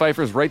 Dan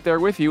Pfeiffer's right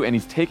there with you, and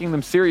he's taking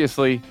them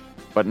seriously,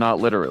 but not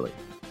literally.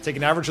 Take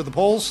an average of the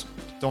polls.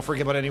 Don't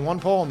forget about any one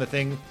poll. And the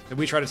thing that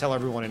we try to tell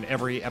everyone in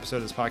every episode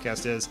of this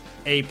podcast is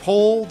a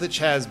poll that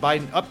has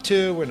Biden up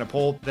to and a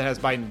poll that has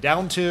Biden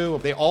down to,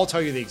 they all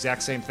tell you the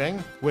exact same thing,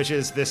 which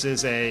is this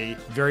is a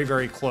very,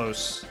 very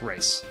close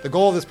race. The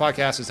goal of this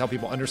podcast is to help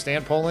people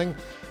understand polling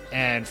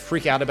and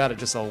freak out about it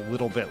just a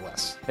little bit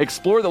less.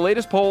 Explore the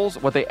latest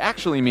polls, what they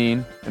actually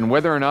mean, and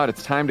whether or not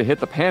it's time to hit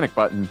the panic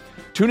button.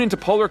 Tune into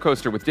Polar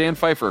Coaster with Dan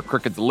Pfeiffer,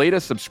 Crooked's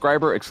latest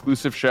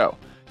subscriber-exclusive show.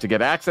 To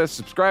get access,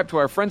 subscribe to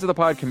our Friends of the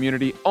Pod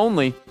community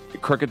only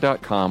at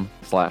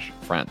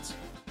crooked.com/friends.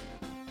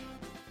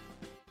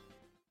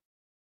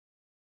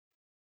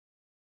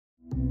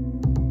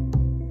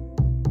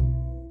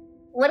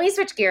 Let me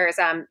switch gears.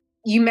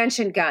 You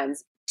mentioned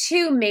guns.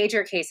 Two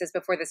major cases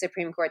before the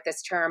Supreme Court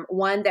this term.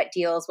 One that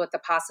deals with the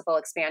possible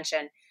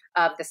expansion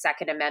of the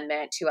Second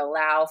Amendment to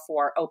allow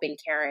for open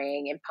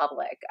carrying in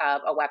public of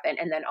a weapon,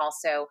 and then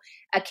also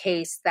a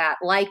case that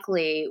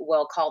likely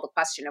will call the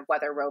question of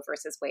whether Roe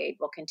versus Wade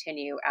will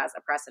continue as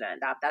a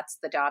precedent. That's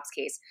the Dobbs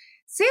case.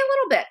 Say a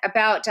little bit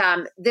about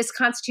this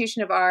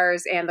Constitution of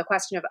ours and the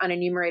question of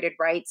unenumerated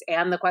rights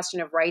and the question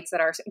of rights that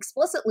are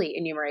explicitly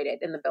enumerated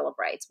in the Bill of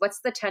Rights.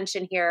 What's the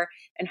tension here,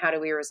 and how do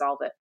we resolve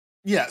it?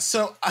 Yeah,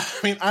 so, I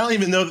mean, I don't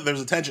even know that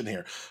there's a tension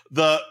here.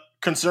 The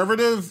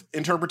conservative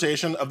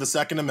interpretation of the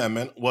Second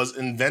Amendment was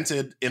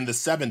invented in the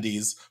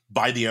 70s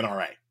by the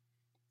NRA.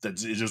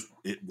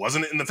 It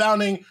wasn't in the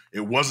founding.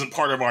 It wasn't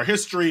part of our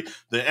history.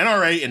 The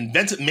NRA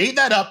made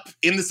that up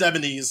in the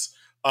 70s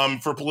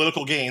for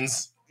political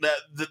gains.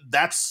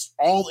 That's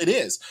all it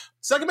is.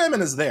 Second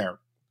Amendment is there.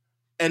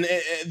 And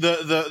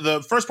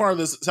the first part of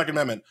this Second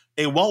Amendment,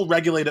 a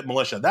well-regulated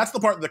militia, that's the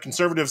part that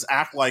conservatives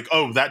act like,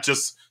 oh,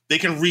 they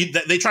can read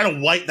that. They try to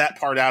wipe that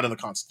part out of the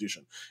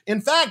Constitution.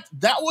 In fact,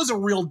 that was a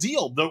real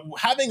deal.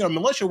 Having a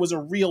militia was a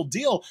real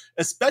deal,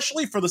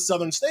 especially for the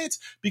southern states,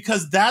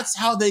 because that's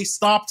how they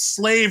stopped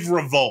slave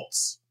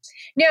revolts.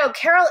 No,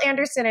 Carol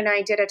Anderson and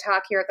I did a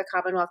talk here at the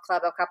Commonwealth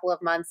Club a couple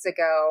of months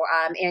ago,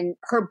 and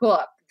her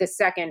book, The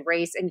Second,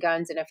 Race and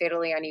Guns in a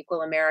Fatally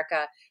Unequal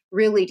America,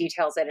 really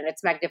details it, and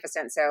it's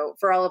magnificent. So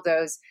for all of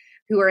those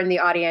who are in the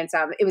audience,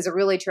 it was a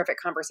really terrific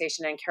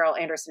conversation, and Carol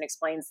Anderson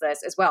explains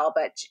this as well,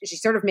 but she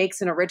sort of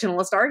makes an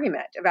originalist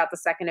argument about the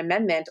Second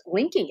Amendment,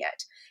 linking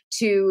it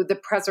to the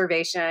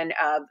preservation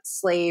of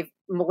slave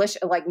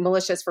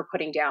militias for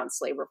putting down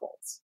slave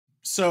revolts.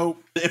 So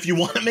if you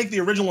want to make the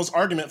originalist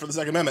argument for the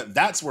Second Amendment,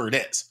 that's where it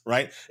is,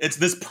 right? It's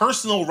this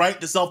personal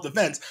right to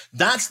self-defense.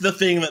 That's the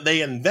thing that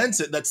they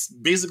invented. That's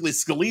basically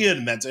Scalia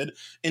invented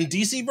in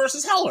DC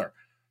versus Heller.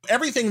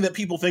 Everything that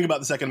people think about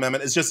the Second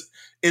Amendment is just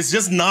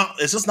not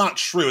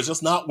true. It's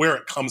just not where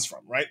it comes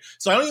from, right?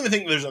 So I don't even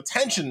think there's a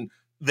tension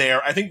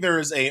there. I think there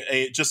is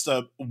just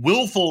a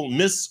willful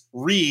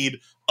misread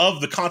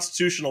of the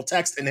constitutional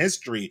text and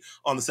history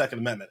on the Second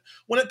Amendment.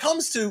 When it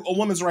comes to a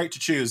woman's right to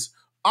choose,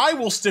 I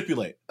will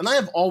stipulate, and I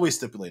have always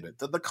stipulated,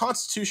 that the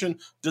Constitution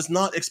does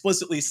not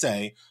explicitly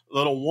say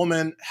that a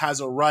woman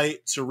has a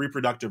right to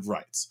reproductive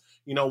rights.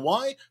 You know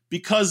why?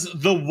 Because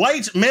the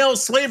white male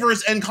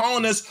slavers and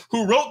colonists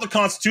who wrote the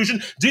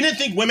Constitution didn't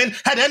think women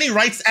had any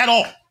rights at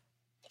all.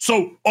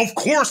 So, of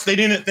course, they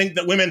didn't think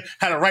that women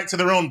had a right to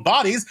their own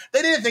bodies.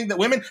 They didn't think that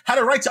women had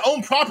a right to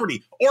own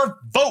property or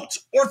vote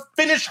or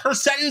finish her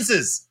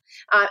sentences.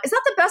 Is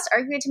that the best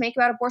argument to make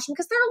about abortion?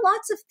 Because there are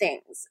lots of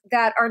things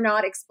that are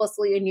not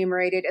explicitly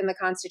enumerated in the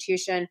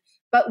Constitution,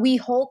 but we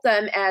hold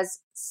them as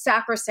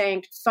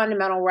sacrosanct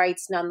fundamental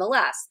rights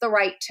nonetheless. The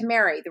right to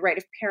marry, the right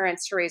of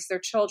parents to raise their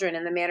children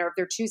in the manner of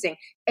their choosing,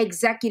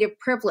 executive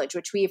privilege,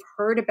 which we've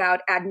heard about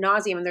ad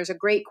nauseum. And there's a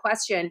great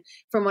question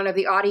from one of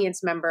the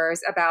audience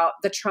members about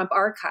the Trump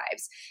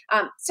archives.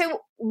 So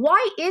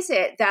why is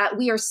it that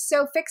we are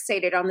so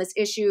fixated on this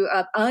issue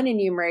of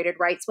unenumerated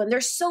rights when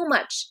there's so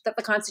much that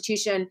the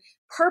Constitution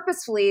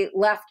purposefully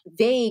left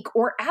vague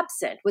or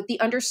absent with the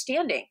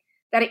understanding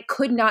that it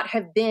could not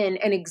have been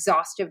an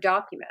exhaustive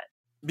document?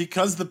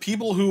 Because the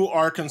people who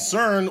are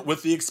concerned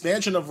with the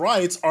expansion of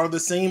rights are the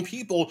same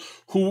people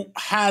who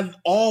had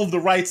all the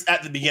rights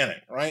at the beginning,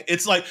 right?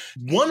 It's like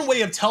one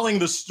way of telling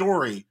the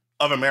story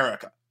of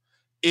America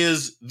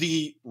is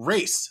the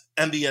race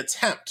and the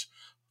attempt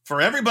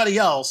for everybody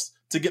else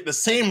to get the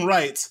same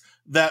rights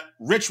that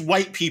rich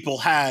white people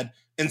had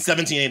in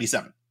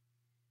 1787.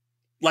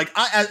 Like,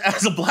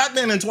 as a black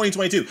man in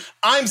 2022,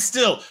 I'm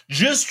still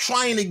just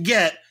trying to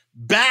get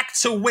back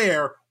to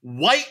where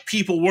white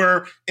people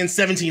were in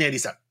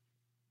 1787.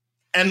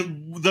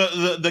 And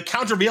the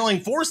countervailing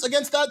force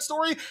against that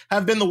story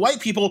have been the white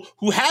people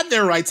who had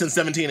their rights in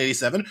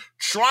 1787,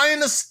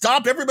 trying to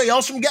stop everybody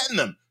else from getting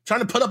them,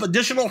 trying to put up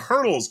additional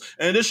hurdles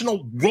and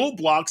additional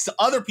roadblocks to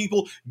other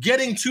people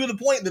getting to the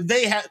point that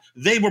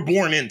they were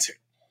born into.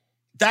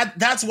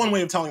 That's one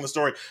way of telling the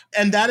story.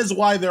 And that is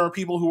why there are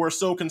people who are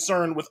so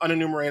concerned with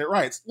unenumerated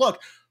rights.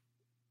 Look,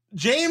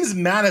 James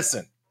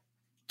Madison,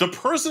 the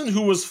person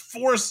who was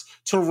forced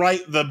to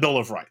write the Bill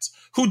of Rights,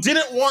 who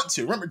didn't want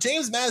to. Remember,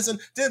 James Madison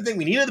didn't think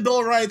we needed the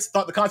Bill of Rights,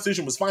 thought the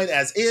Constitution was fine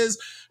as is.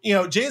 You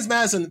know, James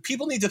Madison,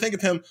 people need to think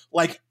of him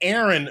like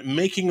Aaron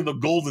making the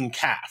golden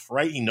calf,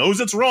 right? He knows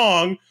it's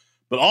wrong,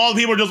 but all the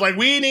people are just like,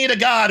 we need a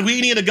God. And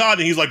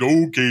he's like,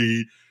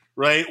 okay,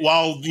 right?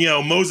 While, you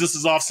know, Moses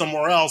is off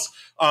somewhere else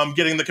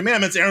getting the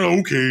commandments, Aaron,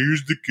 okay,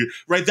 here's the kid,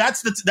 right?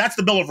 That's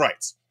the Bill of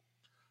Rights.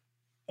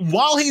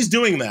 While he's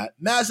doing that,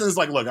 Madison is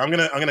like, look, I'm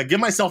gonna give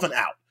myself an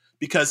out.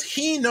 Because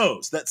he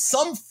knows that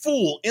some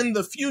fool in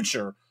the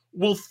future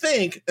will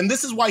think, and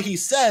this is why he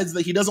says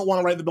that he doesn't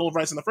want to write the Bill of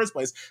Rights in the first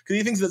place, because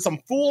he thinks that some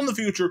fool in the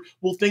future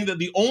will think that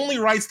the only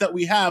rights that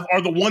we have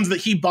are the ones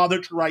that he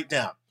bothered to write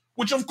down.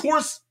 Which, of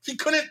course, he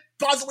couldn't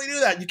possibly do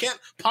that. You can't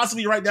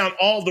possibly write down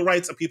all of the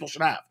rights that people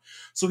should have.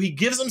 So he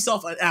gives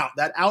himself an out.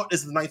 That out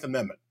is the Ninth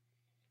Amendment,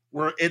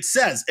 where it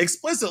says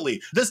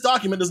explicitly, this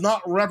document does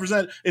not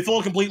represent a full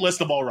and complete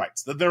list of all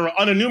rights, that there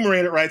are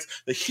unenumerated rights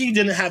that he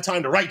didn't have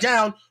time to write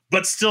down,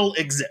 but still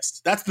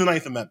exist. That's the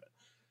Ninth Amendment.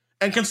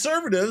 And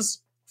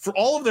conservatives, for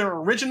all of their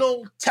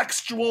original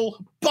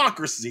textual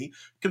hypocrisy,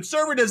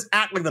 conservatives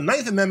act like the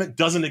Ninth Amendment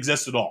doesn't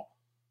exist at all.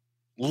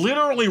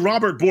 Literally,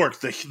 Robert Bork,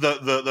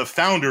 the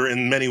founder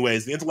in many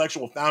ways, the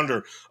intellectual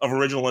founder of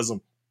originalism,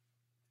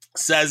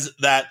 says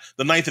that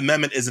the Ninth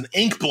Amendment is an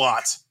ink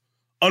blot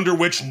under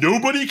which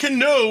nobody can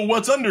know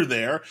what's under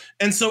there,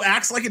 and so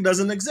acts like it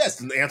doesn't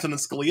exist. And Antonin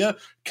Scalia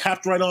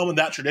kept right on with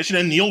that tradition,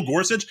 and Neil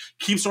Gorsuch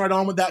keeps right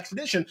on with that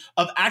tradition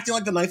of acting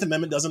like the Ninth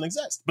Amendment doesn't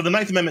exist. But the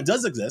Ninth Amendment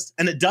does exist,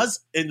 and it does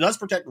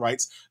protect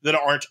rights that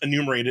aren't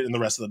enumerated in the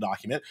rest of the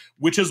document,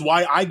 which is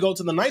why I go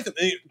to the Ninth.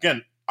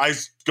 Again, I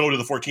go to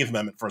the 14th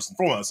Amendment first and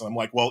foremost, and I'm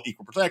like, well,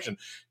 equal protection.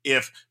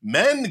 If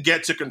men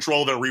get to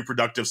control their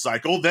reproductive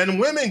cycle, then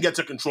women get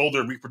to control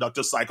their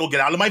reproductive cycle. Get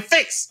out of my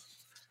face.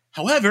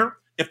 However,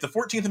 if the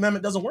 14th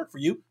Amendment doesn't work for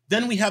you,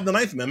 then we have the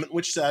 9th Amendment,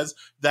 which says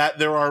that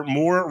there are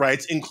more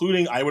rights,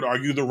 including, I would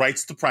argue, the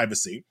rights to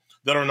privacy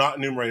that are not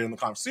enumerated in the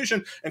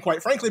Constitution. And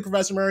quite frankly,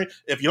 Professor Murray,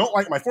 if you don't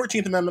like my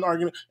 14th Amendment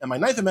argument and my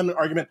 9th Amendment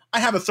argument, I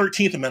have a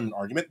 13th Amendment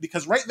argument,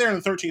 because right there in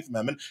the 13th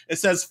Amendment, it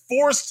says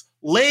forced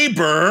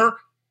labor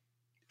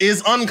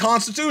is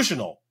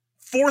unconstitutional.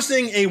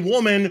 Forcing a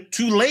woman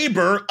to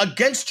labor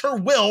against her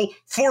will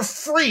for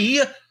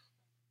free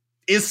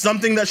is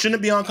something that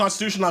shouldn't be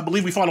unconstitutional. I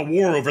believe we fought a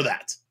war over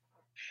that.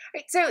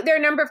 Right, so there are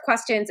a number of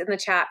questions in the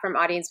chat from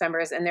audience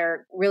members, and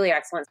they're really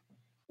excellent.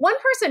 One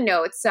person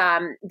notes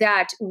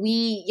that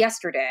we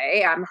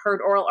yesterday heard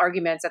oral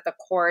arguments at the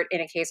court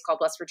in a case called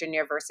West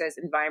Virginia versus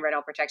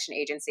Environmental Protection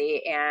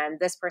Agency.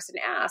 And this person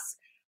asks,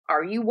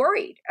 are you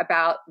worried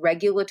about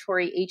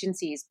regulatory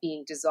agencies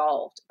being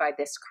dissolved by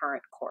this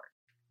current court?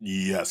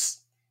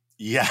 Yes.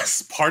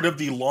 Yes. Part of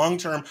the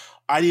long-term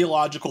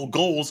ideological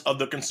goals of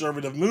the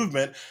conservative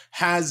movement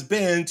has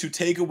been to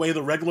take away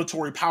the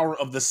regulatory power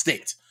of the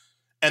state.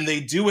 And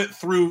they do it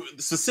through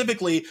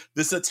specifically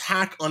this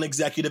attack on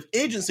executive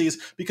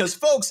agencies, because,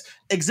 folks,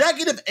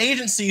 executive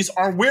agencies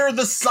are where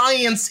the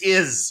science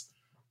is.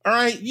 All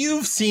right.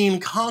 You've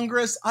seen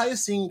Congress. I've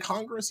seen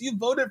Congress. You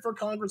voted for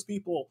Congress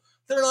people.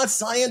 They're not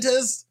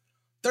scientists.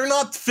 They're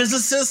not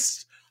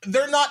physicists.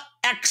 They're not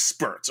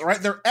experts. All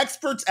right. They're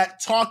experts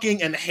at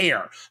talking and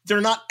hair. They're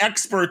not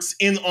experts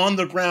on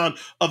the ground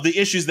of the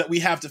issues that we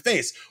have to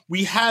face.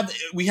 We have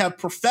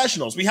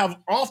professionals. We have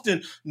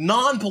often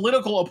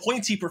non-political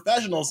appointee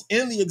professionals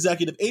in the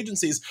executive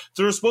agencies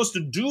that are supposed to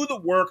do the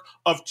work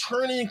of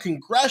turning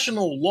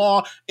congressional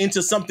law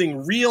into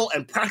something real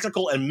and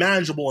practical and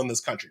manageable in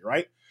this country.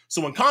 Right.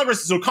 So when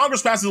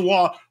Congress passes a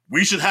law,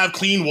 we should have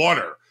clean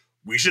water.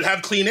 We should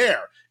have clean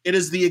air. It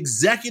is the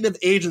executive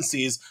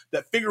agencies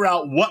that figure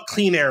out what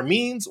clean air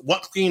means,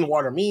 what clean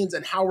water means,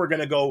 and how we're going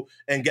to go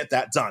and get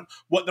that done.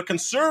 What the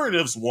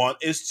conservatives want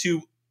is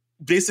to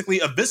basically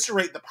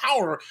eviscerate the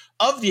power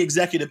of the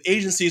executive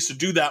agencies to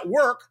do that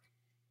work,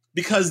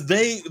 because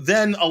they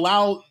then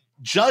allow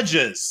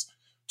judges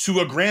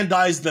to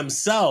aggrandize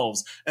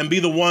themselves and be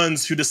the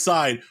ones who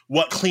decide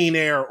what clean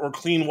air or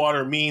clean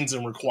water means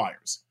and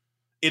requires.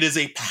 It is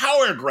a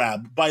power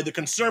grab by the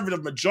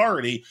conservative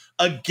majority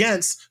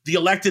against the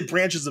elected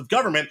branches of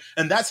government.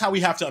 And that's how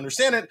we have to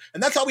understand it.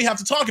 And that's how we have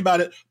to talk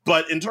about it.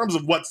 But in terms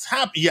of what's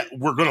happening,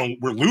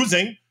 we're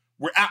losing.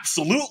 We're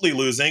absolutely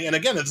losing. And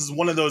again, this is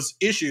one of those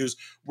issues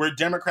where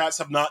Democrats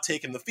have not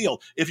taken the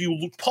field. If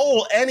you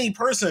poll any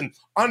person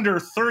under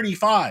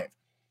 35,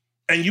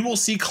 and you will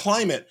see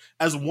climate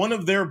as one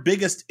of their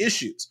biggest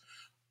issues,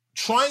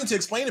 trying to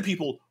explain to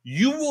people,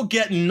 you will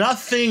get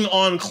nothing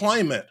on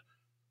climate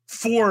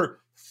for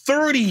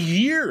 30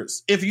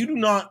 years if you do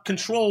not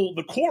control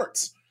the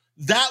courts.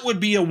 That would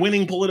be a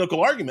winning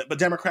political argument, but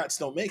Democrats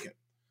don't make it.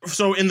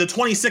 So in the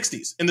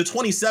 2060s, in the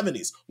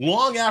 2070s,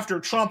 long after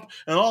Trump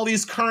and all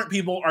these current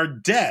people are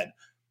dead,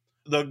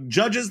 the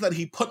judges that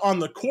he put on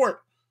the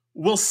court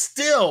will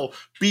still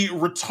be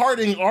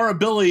retarding our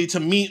ability to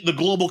meet the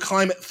global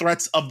climate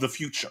threats of the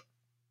future.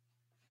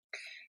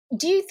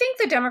 Do you think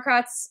the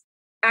Democrats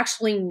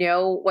actually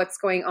know what's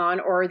going on,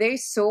 or are they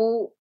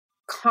so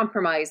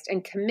compromised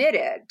and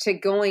committed to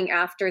going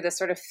after the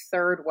sort of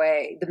third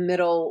way, the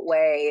middle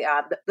way,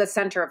 the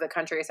center of the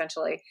country,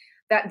 essentially,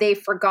 that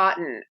they've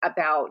forgotten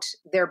about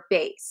their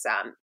base?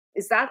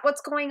 Is that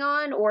what's going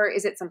on, or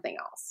is it something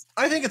else?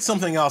 I think it's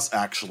something else,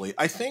 actually.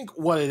 I think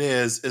what it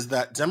is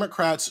that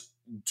Democrats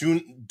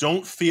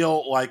don't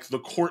feel like the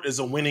court is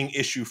a winning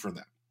issue for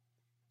them.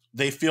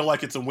 They feel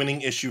like it's a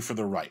winning issue for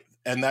the right.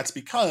 And that's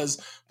because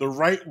the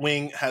right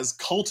wing has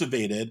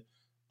cultivated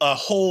a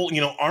whole,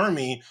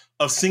 army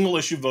of single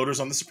issue voters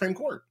on the Supreme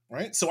Court,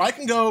 right? So I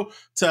can go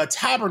to a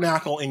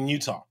Tabernacle in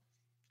Utah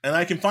and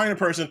I can find a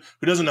person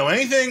who doesn't know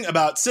anything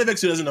about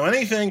civics, who doesn't know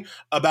anything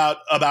about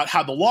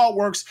how the law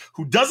works,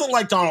 who doesn't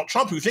like Donald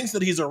Trump, who thinks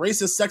that he's a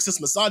racist, sexist,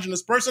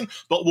 misogynist person,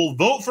 but will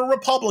vote for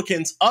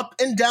Republicans up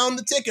and down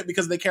the ticket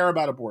because they care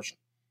about abortion.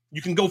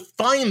 You can go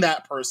find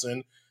that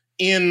person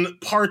in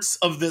parts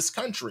of this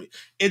country.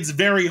 It's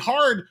very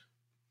hard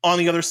on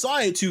the other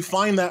side to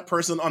find that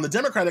person on the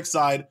Democratic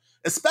side,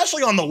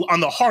 especially on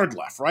the hard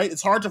left, right?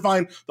 It's hard to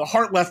find the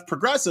hard left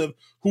progressive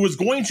who is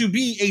going to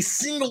be a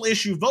single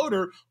issue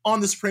voter on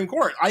the Supreme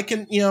Court. I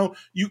can,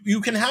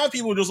 you can have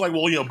people just like,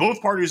 well,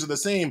 both parties are the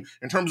same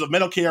in terms of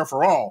Medicare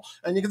for all.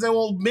 And you can say,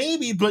 well,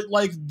 maybe, but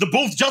like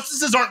both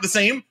justices aren't the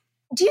same.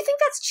 Do you think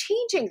that's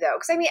changing though?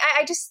 Because I mean,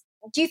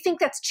 do you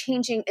think that's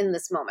changing in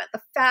this moment?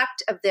 The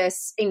fact of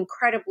this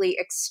incredibly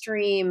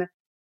extreme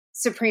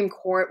Supreme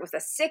Court with a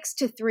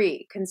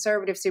 6-3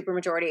 conservative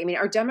supermajority. I mean,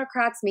 are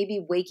Democrats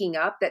maybe waking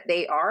up that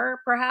they are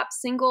perhaps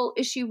single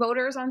issue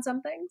voters on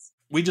some things?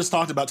 We just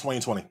talked about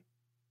 2020.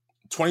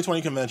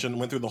 2020 convention,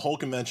 went through the whole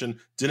convention,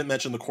 didn't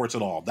mention the courts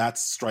at all.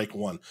 That's strike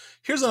one.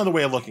 Here's another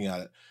way of looking at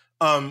it.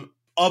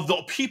 Of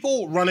the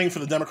people running for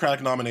the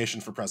Democratic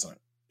nomination for president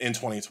in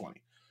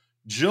 2020,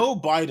 Joe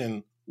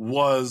Biden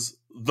was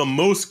the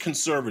most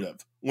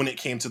conservative when it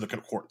came to the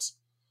courts.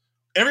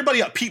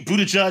 Everybody, Pete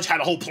Buttigieg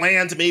had a whole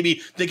plan to maybe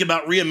think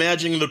about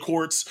reimagining the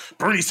courts.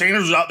 Bernie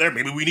Sanders was out there.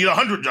 Maybe we need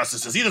 100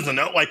 justices. He doesn't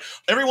know. Like,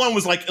 everyone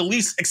was like at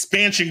least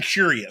expansion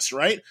curious,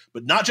 right?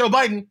 But not Joe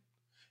Biden.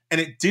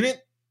 And it didn't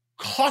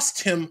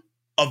cost him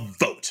a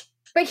vote.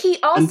 But he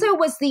also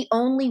was the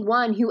only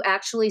one who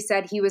actually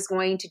said he was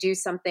going to do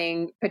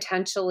something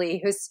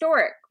potentially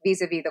historic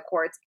vis-a-vis the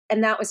courts.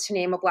 And that was to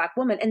name a Black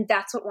woman. And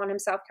that's what won him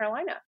South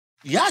Carolina.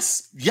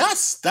 Yes.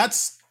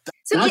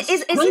 So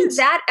isn't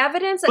that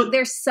evidence that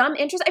there's some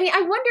interest? I mean,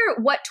 I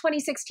wonder what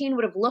 2016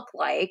 would have looked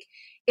like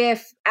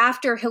if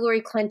after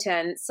Hillary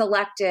Clinton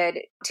selected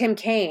Tim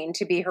Kaine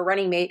to be her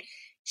running mate,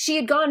 she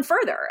had gone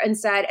further and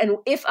said, and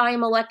if I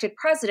am elected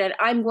president,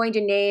 I'm going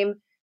to name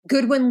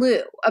Goodwin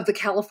Liu of the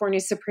California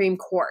Supreme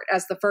Court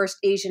as the first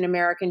Asian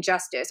American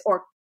justice,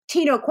 or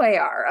Tino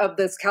Cuellar of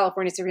this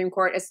California Supreme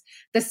Court as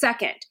the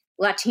second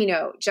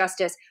Latino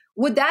justice.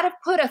 Would that have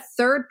put a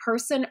third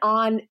person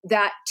on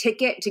that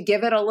ticket to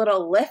give it a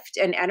little lift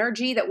and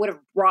energy that would have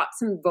brought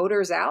some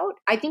voters out?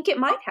 I think it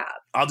might have.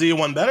 I'll do you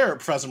one better,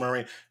 Professor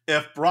Murray.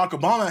 If Barack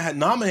Obama had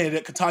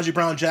nominated Ketanji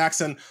Brown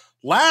Jackson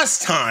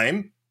last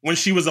time when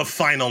she was a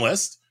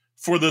finalist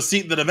for the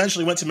seat that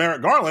eventually went to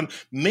Merrick Garland,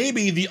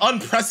 maybe the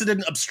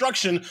unprecedented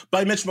obstruction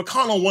by Mitch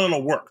McConnell wouldn't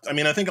have worked. I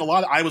mean, I think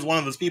I was one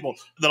of those people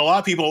that a lot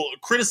of people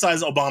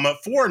criticized Obama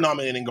for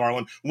nominating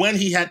Garland when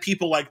he had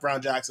people like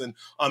Brown Jackson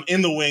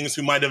in the wings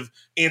who might have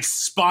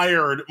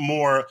inspired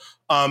more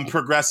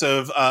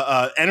progressive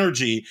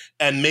energy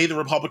and made the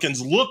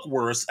Republicans look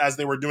worse as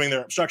they were doing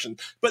their obstruction.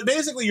 But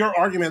basically, your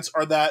arguments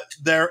are that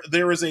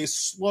there is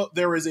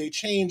a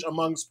change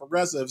amongst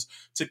progressives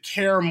to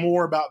care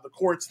more about the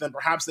courts than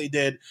perhaps they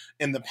did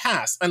in the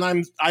past. And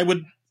I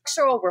would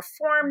structural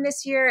reform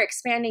this year,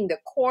 expanding the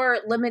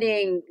court,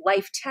 limiting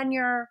life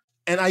tenure.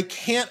 And I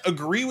can't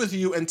agree with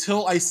you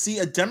until I see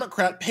a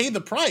Democrat pay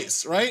the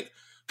price, right?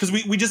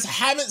 Because we just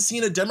haven't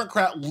seen a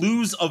Democrat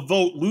lose a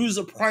vote, lose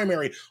a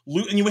primary,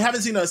 and you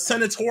haven't seen a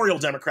senatorial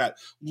Democrat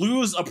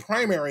lose a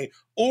primary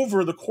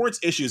over the court's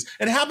issues.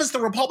 It happens to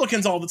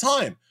Republicans all the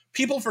time.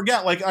 People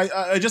forget, like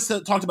I just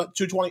talked about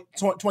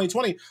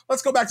 2020.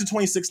 Let's go back to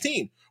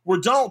 2016, where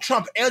Donald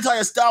Trump,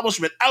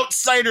 anti-establishment,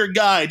 outsider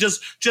guy,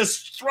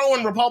 just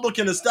throwing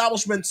Republican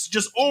establishments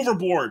just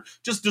overboard,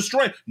 just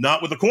destroying.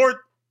 Not with the court.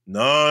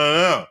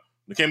 No.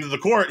 When it came to the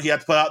court, he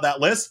had to put out that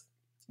list.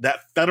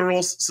 That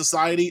Federalist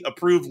Society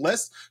approved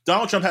list.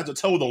 Donald Trump had to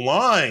toe the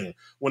line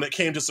when it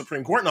came to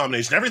Supreme Court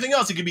nomination. Everything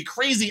else, he could be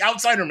crazy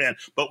outsider man.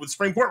 But with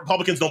Supreme Court,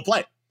 Republicans don't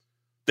play.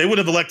 They would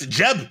have elected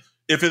Jeb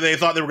if they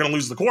thought they were going to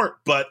lose the court.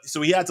 But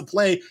so he had to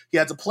play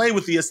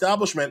with the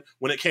establishment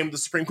when it came to the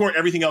Supreme Court.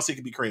 Everything else, he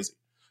could be crazy.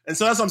 And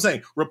so that's what I'm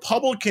saying.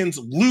 Republicans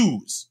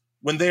lose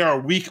when they are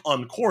weak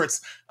on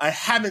courts. I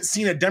haven't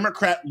seen a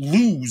Democrat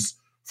lose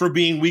for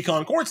being weak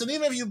on courts. And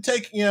even if you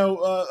take,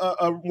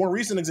 a more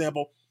recent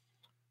example,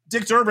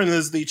 Dick Durbin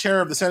is the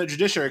chair of the Senate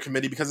Judiciary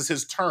Committee because it's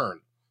his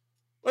turn.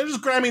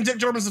 Dick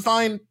Durbin's a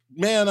fine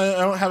man. I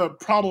don't have a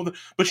problem with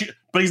it.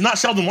 But he's not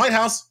Sheldon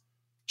Whitehouse.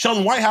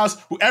 Sheldon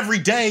Whitehouse, who every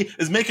day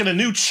is making a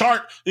new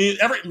chart.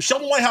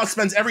 Sheldon Whitehouse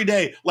spends every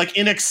day, like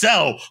in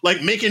Excel,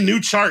 like making new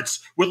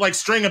charts with like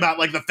string about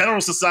like the Federal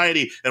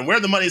Society and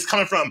where the money is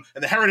coming from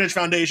and the Heritage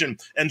Foundation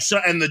and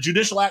the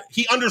Judicial Act.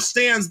 He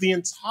understands the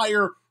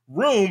entire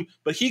room,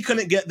 but he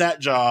couldn't get that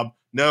job.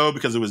 No,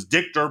 because it was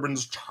Dick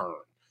Durbin's turn.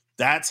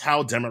 That's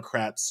how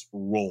Democrats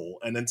roll.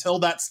 And until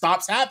that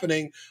stops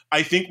happening,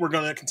 I think we're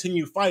going to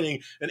continue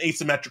fighting an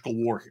asymmetrical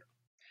war here.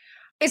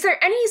 Is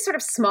there any sort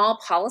of small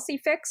policy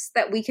fix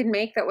that we can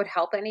make that would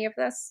help any of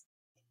this?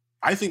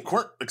 I think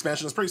court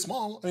expansion is pretty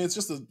small. I mean, it's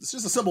just a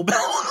simple bill.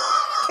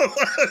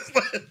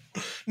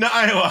 No,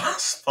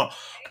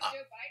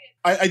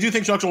 I do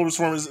think structural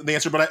reform is the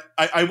answer, but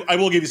I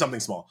will give you something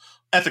small.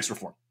 Ethics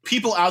reform.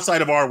 People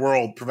outside of our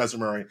world, Professor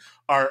Murray,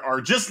 are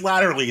just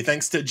latterly,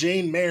 thanks to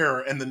Jane Mayer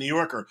and the New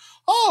Yorker,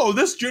 oh,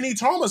 this Ginny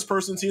Thomas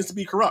person seems to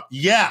be corrupt.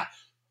 Yeah,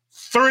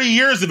 30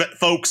 years of it,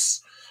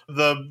 folks.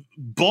 The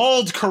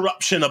bald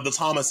corruption of the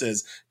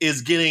Thomases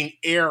is getting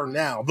air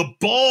now. The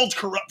bald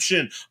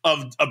corruption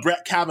of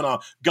Brett Kavanaugh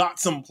got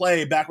some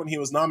play back when he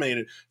was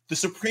nominated. The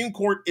Supreme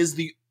Court is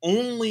the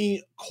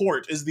only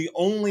court in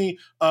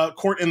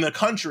the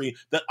country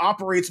that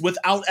operates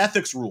without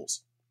ethics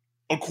rules.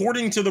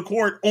 According to the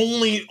court,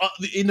 only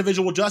the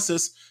individual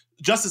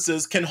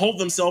justices can hold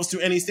themselves to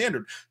any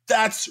standard.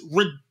 That's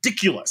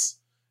ridiculous.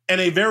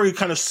 And a very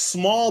kind of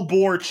small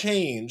bore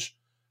change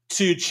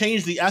to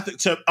change the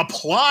to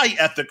apply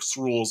ethics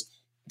rules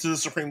to the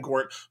Supreme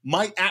Court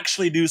might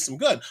actually do some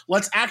good.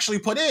 Let's actually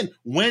put in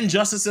when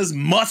justices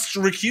must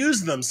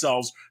recuse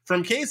themselves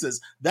from cases.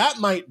 That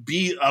might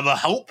be of a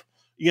help.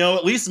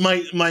 At least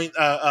might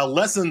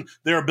lessen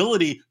their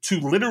ability to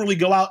literally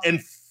go out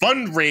and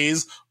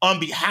fundraise on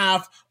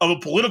behalf of a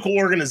political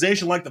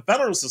organization like the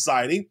Federalist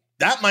Society.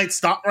 That might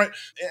stop, right?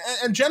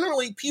 And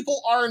generally,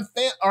 people are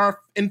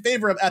in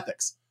favor of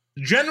ethics.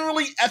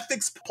 Generally,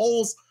 ethics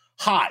polls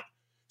high.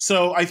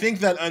 So I think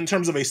that in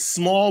terms of a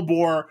small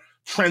bore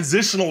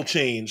transitional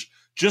change,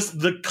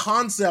 just the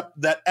concept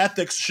that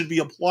ethics should be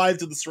applied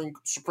to the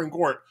Supreme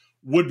Court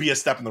would be a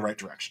step in the right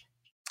direction.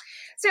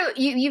 So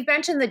you've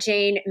mentioned the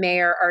Jane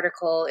Mayer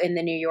article in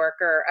the New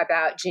Yorker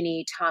about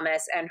Ginny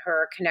Thomas and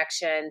her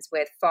connections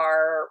with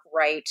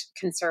far-right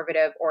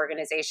conservative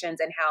organizations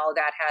and how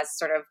that has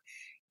sort of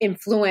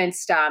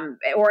influenced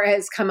or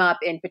has come up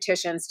in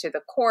petitions to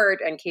the court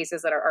and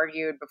cases that are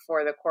argued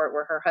before the court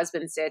where her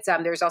husband sits.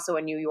 There's also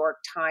a New York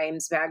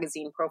Times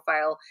Magazine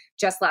profile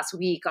just last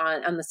week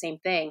on the same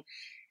thing.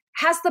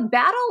 Has the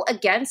battle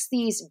against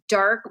these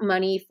dark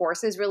money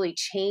forces really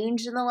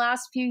changed in the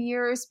last few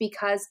years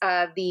because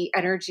of the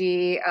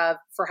energy of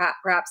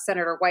perhaps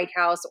Senator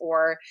Whitehouse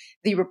or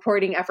the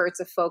reporting efforts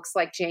of folks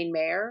like Jane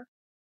Mayer?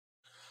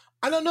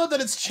 I don't know that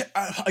it's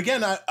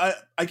again.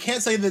 I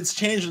can't say that it's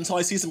changed until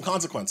I see some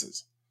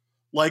consequences.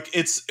 Like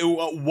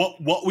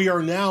what we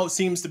are now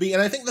seems to be,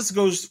 and I think this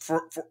goes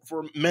for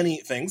many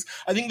things.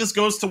 I think this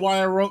goes to why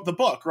I wrote the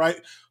book. Right,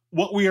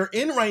 what we are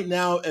in right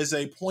now is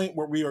a point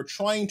where we are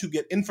trying to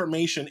get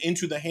information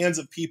into the hands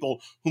of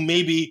people who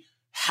maybe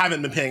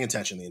haven't been paying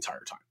attention the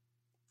entire time.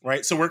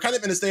 Right, so we're kind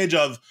of in a stage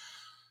of,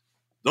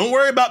 don't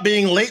worry about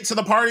being late to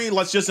the party.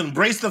 Let's just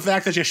embrace the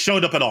fact that you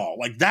showed up at all.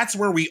 Like that's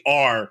where we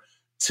are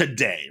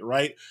today,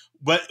 right?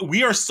 But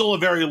we are still a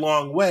very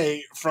long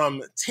way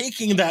from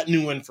taking that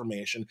new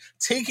information,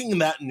 taking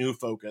that new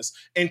focus,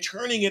 and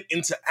turning it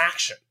into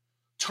action,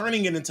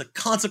 turning it into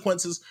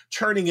consequences,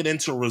 turning it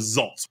into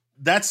results.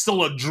 That's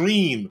still a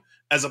dream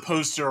as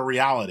opposed to a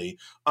reality.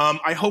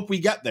 I hope we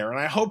get there. And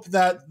I hope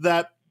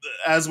that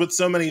as with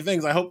so many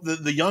things, I hope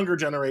that the younger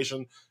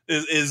generation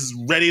is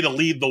ready to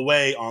lead the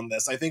way on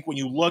this. I think when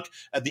you look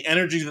at the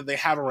energy that they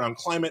have around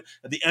climate,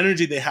 at the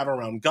energy they have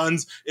around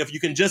guns, if you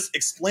can just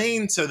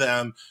explain to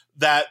them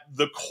that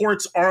the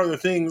courts are the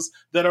things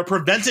that are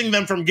preventing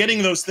them from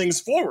getting those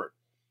things forward,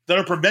 that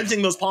are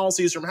preventing those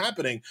policies from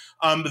happening,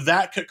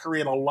 that could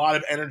create a lot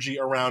of energy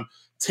around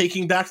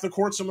taking back the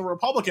courts from the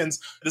Republicans.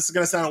 This is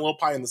going to sound a little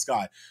pie in the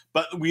sky,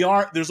 but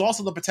there's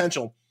also the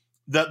potential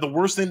that the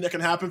worst thing that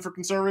can happen for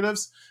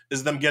conservatives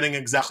is them getting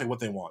exactly what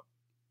they want.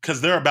 Because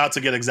they're about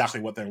to get exactly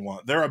what they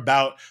want. They're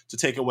about to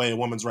take away a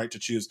woman's right to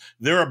choose.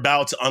 They're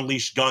about to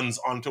unleash guns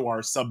onto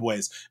our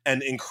subways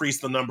and increase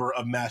the number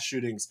of mass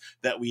shootings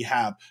that we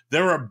have.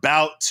 They're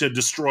about to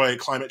destroy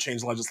climate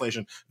change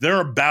legislation.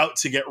 They're about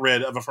to get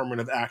rid of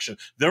affirmative action.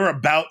 They're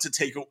about to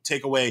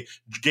take away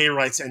gay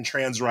rights and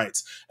trans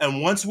rights.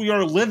 And once we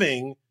are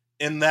living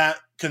in that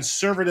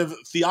conservative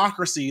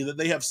theocracy that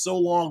they have so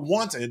long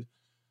wanted,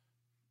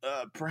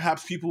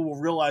 perhaps people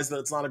will realize that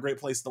it's not a great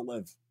place to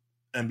live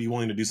and be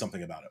willing to do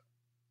something about it.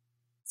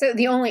 So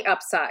the only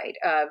upside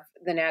of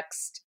the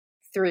next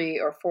 3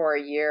 or 4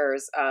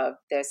 years of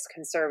this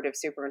conservative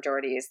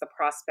supermajority is the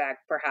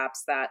prospect,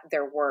 perhaps, that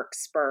their work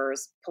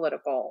spurs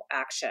political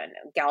action,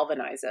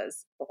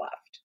 galvanizes the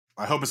left.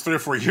 I hope it's 3 or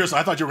 4 years.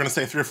 I thought you were going to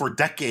say 3 or 4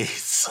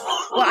 decades.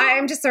 Well,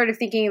 I'm just sort of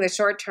thinking in the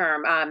short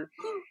term.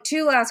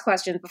 2 last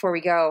questions before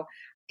we go.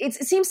 It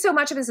seems so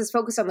much of this is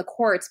focused on the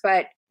courts,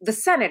 but the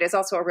Senate is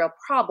also a real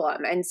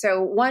problem. And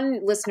so one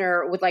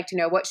listener would like to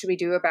know, what should we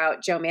do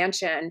about Joe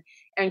Manchin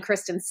and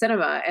Kyrsten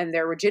Sinema and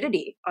their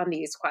rigidity on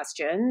these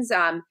questions?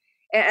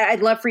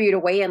 I'd love for you to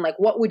weigh in. Like,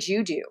 what would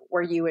you do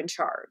were you in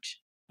charge?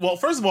 Well,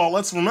 first of all,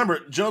 let's remember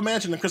Joe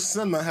Manchin and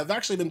Kyrsten Sinema have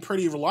actually been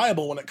pretty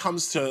reliable when it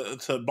comes to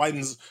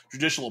Biden's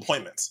judicial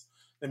appointments.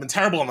 They've been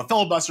terrible on the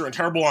filibuster and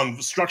terrible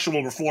on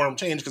structural reform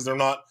change because they're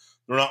not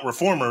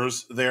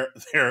reformers. They're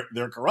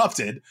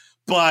corrupted.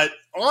 But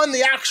on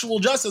the actual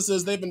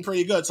justices, they've been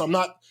pretty good. So I'm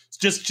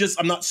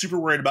not super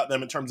worried about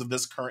them in terms of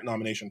this current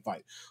nomination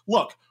fight.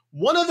 Look,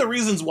 one of the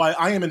reasons why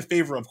I am in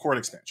favor of court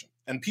expansion,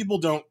 and people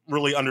don't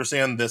really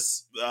understand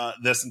this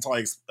until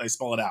I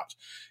spell it out,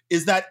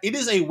 is that it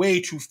is a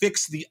way to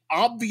fix the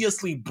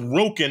obviously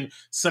broken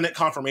Senate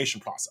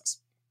confirmation process.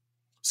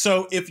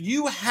 So if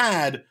you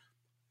had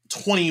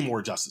 20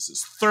 more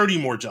justices, 30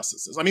 more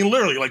justices, I mean,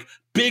 literally like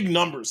big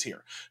numbers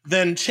here,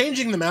 then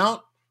changing them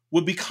out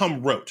would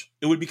become rote.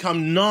 It would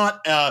become not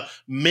a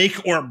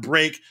make or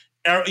break,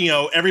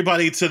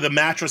 everybody to the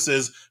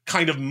mattresses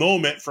kind of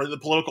moment for the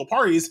political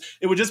parties.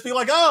 It would just be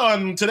like,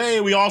 and today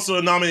we also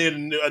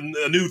nominated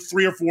a new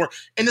 3 or 4,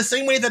 in the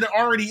same way that it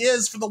already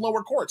is for the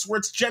lower courts, where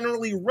it's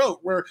generally rote,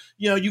 where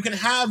you can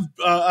have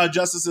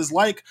justices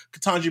like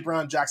Ketanji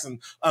Brown Jackson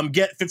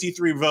get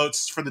 53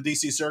 votes for the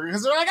DC circuit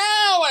because they're like,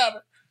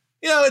 whatever.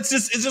 It's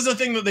just a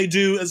thing that they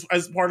do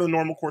as part of the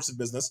normal course of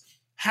business.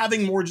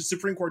 Having more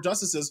Supreme Court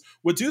justices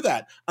would do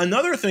that.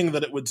 Another thing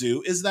that it would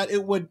do is that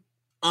it would,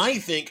 I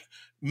think,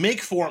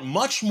 make for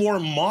much more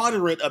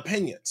moderate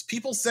opinions.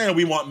 People say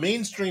we want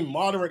mainstream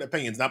moderate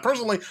opinions. Now,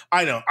 personally,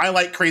 I don't. I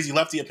like crazy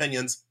lefty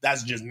opinions.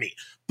 That's just me.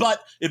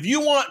 But if you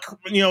want,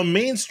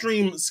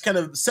 mainstream kind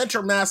of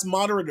center mass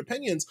moderate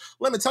opinions,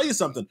 let me tell you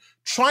something.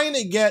 Trying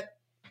to get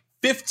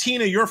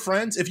 15 of your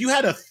friends, if you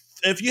had a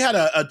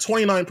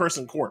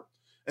 29-person court,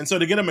 and so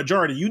to get a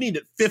majority, you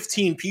needed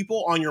 15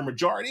 people on your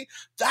majority.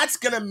 That's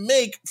going to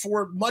make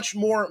for much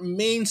more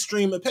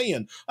mainstream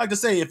opinion. I like to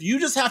say, if you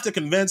just have to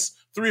convince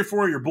 3 or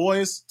 4 of your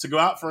boys to go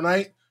out for a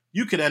night,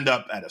 you could end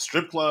up at a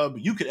strip club.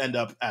 You could end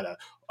up at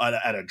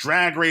a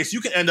drag race. You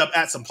could end up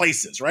at some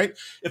places, right?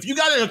 If you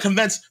got to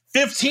convince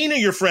 15 of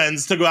your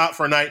friends to go out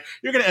for a night,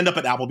 you're going to end up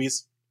at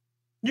Applebee's.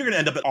 You're going to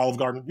end up at Olive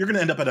Garden. You're going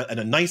to end up at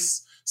a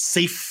nice,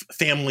 safe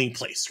family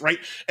place, right?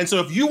 And so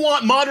if you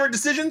want moderate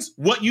decisions,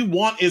 what you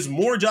want is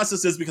more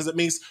justices because it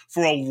makes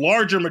for a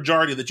larger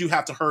majority that you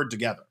have to herd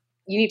together.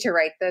 You need to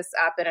write this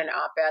up in an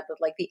op-ed with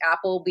like the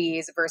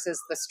Applebee's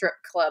versus the strip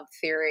club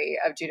theory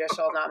of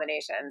judicial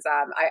nominations.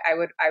 I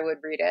would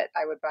read it.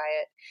 I would buy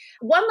it.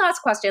 One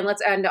last question.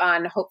 Let's end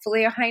on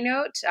hopefully a high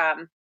note.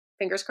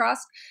 Fingers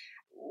crossed.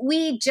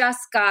 We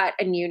just got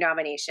a new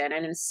nomination,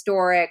 an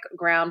historic,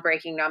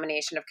 groundbreaking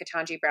nomination of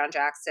Ketanji Brown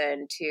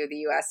Jackson to the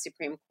U.S.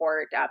 Supreme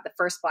Court, the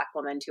first Black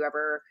woman to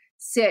ever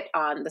sit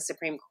on the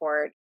Supreme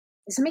Court.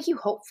 Does it make you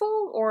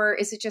hopeful, or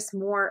is it just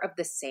more of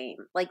the same?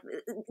 Like,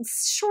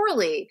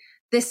 surely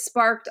this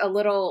sparked a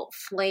little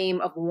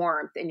flame of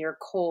warmth in your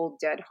cold,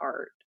 dead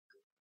heart.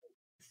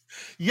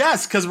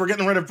 Yes, because we're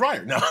getting rid of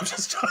Breyer. No, I'm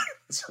just joking.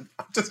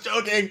 Just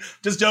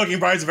joking.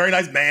 Breyer's a very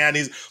nice man.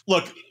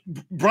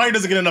 Breyer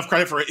doesn't get enough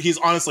credit for it. He's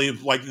honestly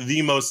like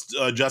the most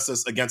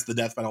justice against the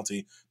death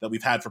penalty that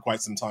we've had for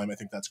quite some time. I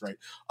think that's great.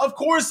 Of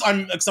course,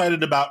 I'm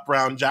excited about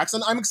Brown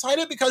Jackson. I'm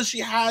excited because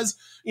she has,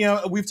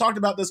 we've talked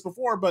about this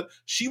before, but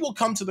she will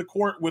come to the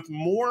court with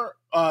more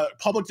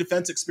public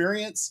defense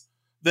experience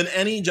than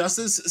any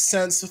justice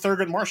since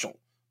Thurgood Marshall.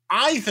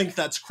 I think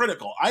that's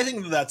critical. I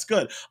think that's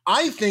good.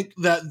 I think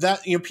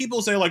that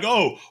people say like,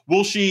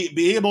 will she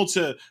be able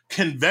to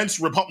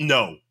convince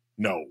Republicans?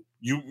 No.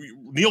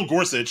 Neil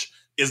Gorsuch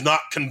is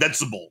not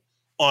convincible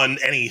on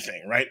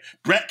anything, right?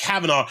 Brett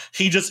Kavanaugh,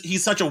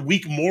 he's such a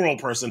weak moral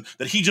person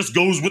that he just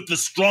goes with the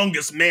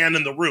strongest man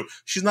in the room.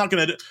 She's not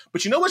going to do.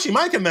 But you know what she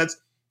might convince?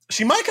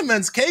 She might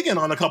convince Kagan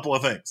on a couple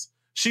of things.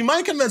 She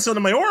might convince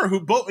Sotomayor,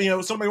 who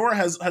Sotomayor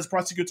has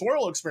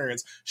prosecutorial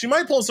experience. She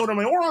might pull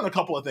Sotomayor on a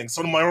couple of things.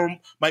 Sotomayor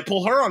might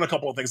pull her on a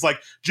couple of things. Like,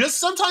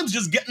 sometimes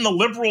just getting the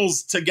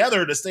liberals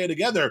together to stay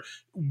together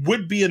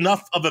would be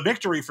enough of a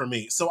victory for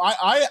me. So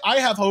I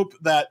have hope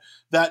that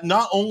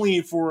not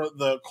only for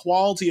the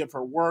quality of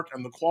her work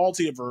and the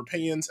quality of her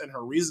opinions and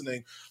her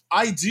reasoning,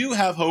 I do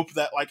have hope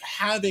that, like,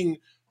 having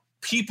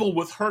people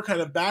with her kind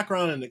of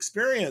background and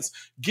experience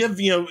give,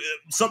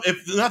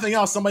 if nothing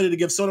else, somebody to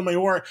give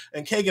Sotomayor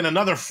and Kagan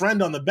another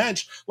friend on the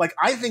bench. Like,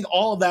 I think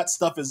all of that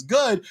stuff is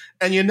good,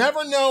 and you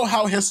never know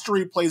how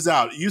history plays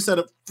out. You said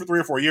it for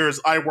 3 or 4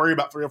 years. I worry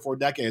about 3 or 4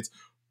 decades.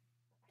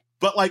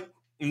 But, like,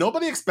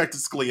 nobody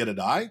expected Scalia to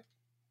die.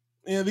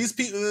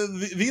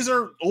 These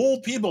are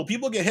old people.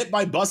 People get hit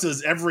by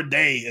buses every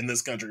day in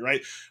this country,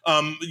 right?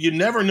 You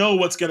never know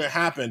what's going to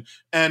happen.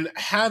 And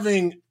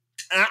having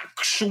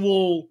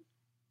actual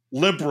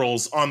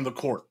liberals on the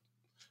court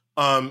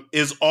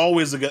is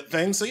always a good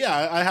thing. So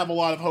yeah, I have a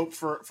lot of hope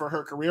for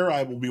her career.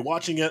 I will be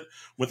watching it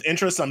with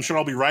interest. I'm sure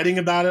I'll be writing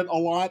about it a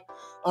lot.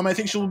 I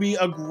think she will be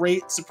a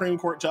great Supreme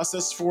Court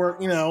justice for,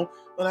 the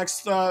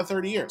next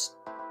 30 years.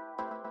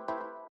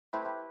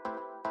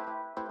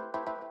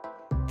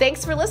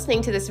 Thanks for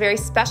listening to this very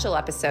special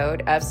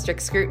episode of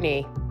Strict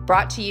Scrutiny,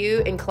 brought to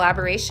you in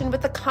collaboration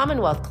with the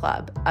Commonwealth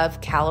Club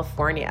of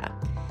California.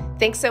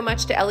 Thanks so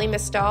much to Elie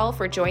Mystal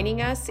for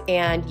joining us,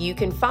 and you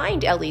can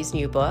find Ellie's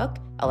new book,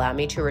 Allow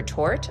Me to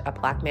Retort, A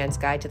Black Man's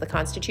Guide to the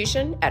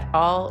Constitution, at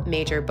all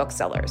major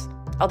booksellers,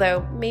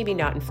 although maybe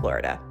not in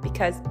Florida,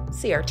 because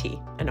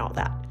CRT and all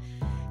that.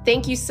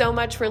 Thank you so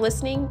much for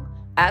listening.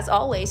 As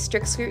always,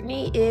 Strict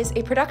Scrutiny is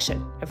a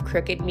production of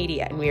Crooked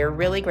Media, and we are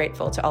really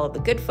grateful to all of the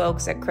good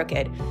folks at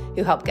Crooked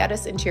who help get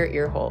us into your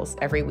ear holes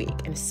every week,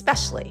 and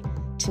especially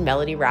to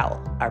Melody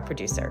Rowell, our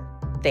producer.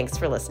 Thanks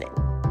for listening.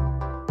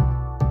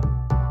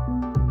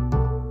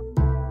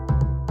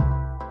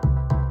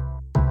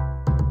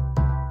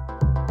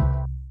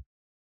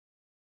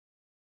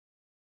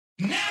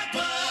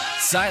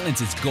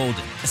 Silence is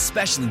golden,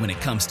 especially when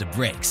it comes to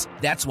brakes.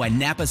 That's why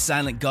Napa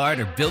Silent Guard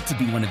are built to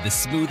be one of the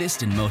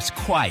smoothest and most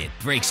quiet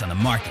brakes on the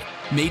market.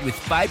 Made with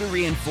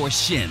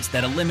fiber-reinforced shims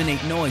that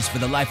eliminate noise for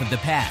the life of the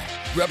pad,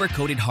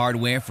 rubber-coated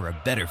hardware for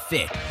a better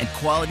fit, and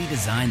quality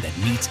design that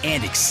meets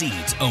and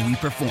exceeds OE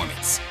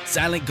performance.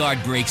 Silent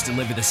Guard brakes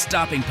deliver the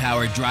stopping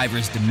power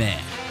drivers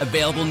demand.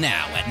 Available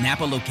now at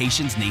Napa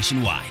locations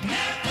nationwide.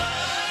 Napa!